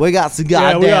 Booster. we got some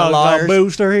Yeah, we goddamn got a lawyers.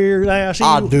 booster here. Now, see,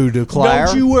 I do declare.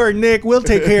 Don't you worry, Nick. We'll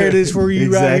take care of this for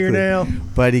you right here now.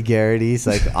 Buddy Garrity's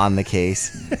like on the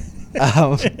case.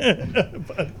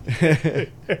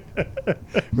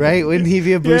 Right? Wouldn't he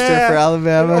be a booster Yeah. for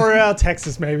Alabama? Or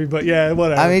Texas, maybe. But yeah,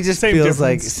 whatever. I mean, it just Same feels difference.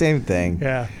 like same thing.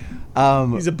 Yeah.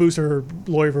 Um, He's a booster or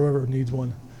lawyer for whoever needs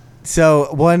one. So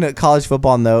one college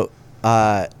football note.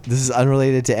 This is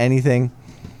unrelated to anything,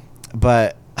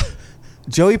 but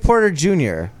Joey Porter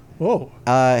Jr. Whoa.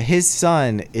 His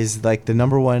son is like the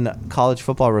 #1 college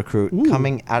football recruit Ooh.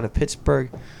 coming out of Pittsburgh,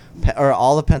 or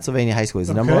all of Pennsylvania high school. He's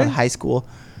the Okay. #1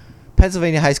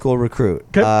 Pennsylvania high school recruit.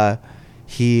 Okay.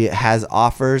 He has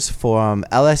offers from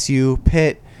LSU,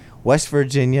 Pitt, West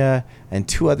Virginia, and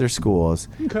 2 other schools.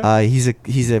 Okay.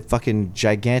 He's a fucking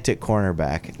gigantic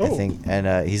cornerback, I Oh. think,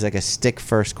 and he's like a stick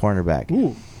first cornerback.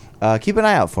 Ooh. Keep an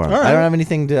eye out for him. All right. I don't have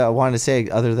anything to want to say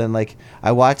other than like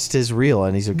I watched his reel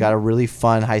and he's got a really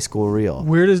fun high school reel.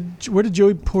 Where did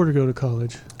Joey Porter go to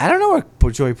college? I don't know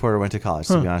where Joey Porter went to college,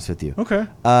 to be honest with you. Okay.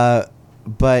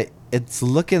 But it's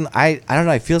looking. I don't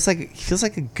know. It feels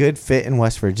like a good fit in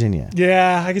West Virginia.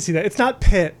 Yeah, I can see that. It's not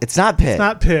Pitt. It's not Pitt. It's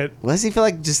not Pitt. What does he feel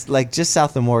like? Just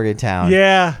south of Morgantown.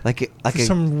 Yeah. Like For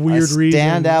some weird a reason.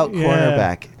 standout Yeah.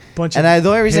 cornerback. Bunch And of the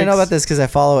only reason I know picks. about this because I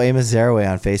follow Amos Zaraway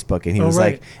on Facebook, and he Oh, was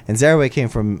right. like, and Zaraway came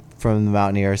from the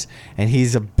Mountaineers, and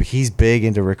he's big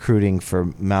into recruiting for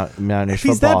Mountaineers If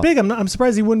he's football. that big, I'm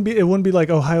surprised it wouldn't be like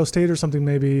Ohio State or something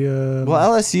maybe.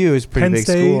 Well, LSU is a pretty Penn big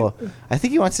State. school. I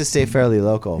think he wants to stay fairly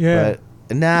local. Yeah.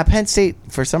 But nah, Penn State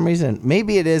for some reason,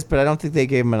 maybe it is, but I don't think they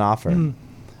gave him an offer.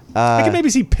 I can maybe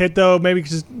see Pitt though, maybe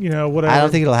just whatever. I don't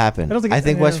think it'll happen. I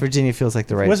think West yeah. Virginia feels like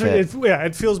the right fit.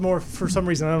 It feels more for some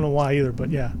reason. I don't know why either, but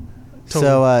yeah. Totally.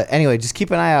 So anyway, just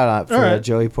keep an eye out for All right.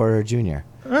 Joey Porter Jr.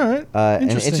 All right. And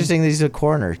interesting that he's a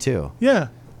corner too. Yeah.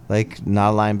 Like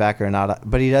not a linebacker,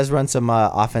 but he does run some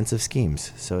offensive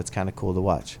schemes, so it's kind of cool to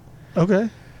watch. Okay.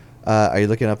 Are you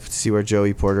looking up to see where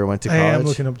Joey Porter went to college? I am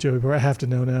looking up Joey Porter. I have to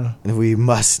know now. We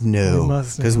must know,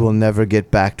 because we'll never get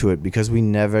back to it, because we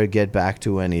never get back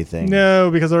to anything.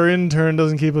 No, because our intern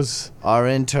doesn't keep us. Our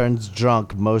intern's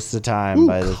drunk most of the time.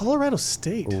 Ooh, Colorado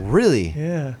State. Really?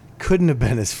 Yeah. Couldn't have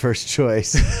been his first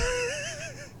choice.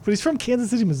 But he's from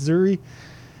Kansas City, Missouri.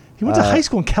 He went to high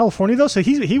school in California though, so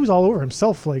he was all over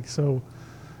himself. Like so,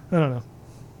 I don't know.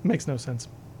 Makes no sense.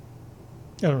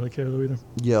 I don't really care though either.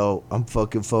 Yo, I'm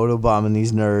fucking photobombing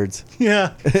these nerds.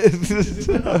 Yeah.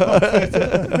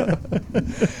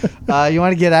 You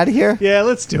want to get out of here? Yeah,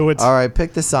 let's do it. All right,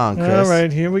 pick the song, Chris. All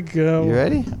right, here we go. You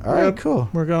ready? All right, Yep, cool.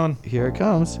 We're gone. Here it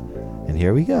comes. And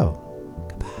here we go.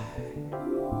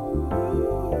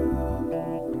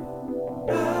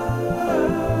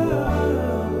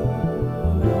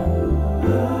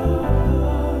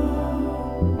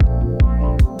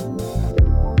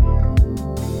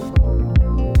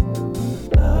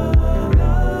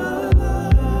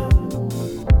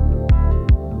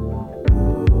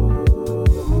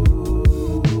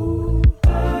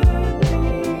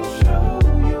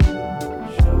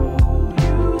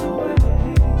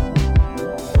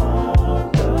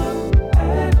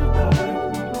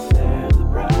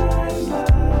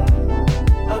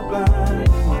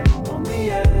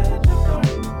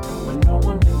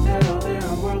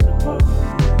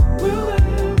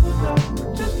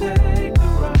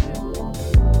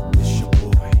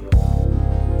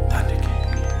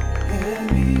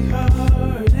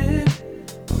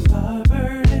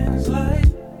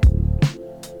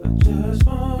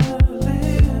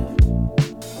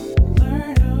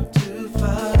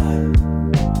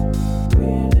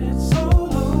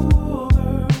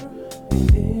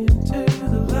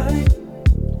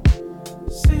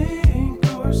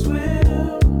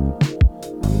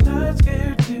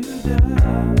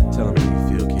 Tell 'em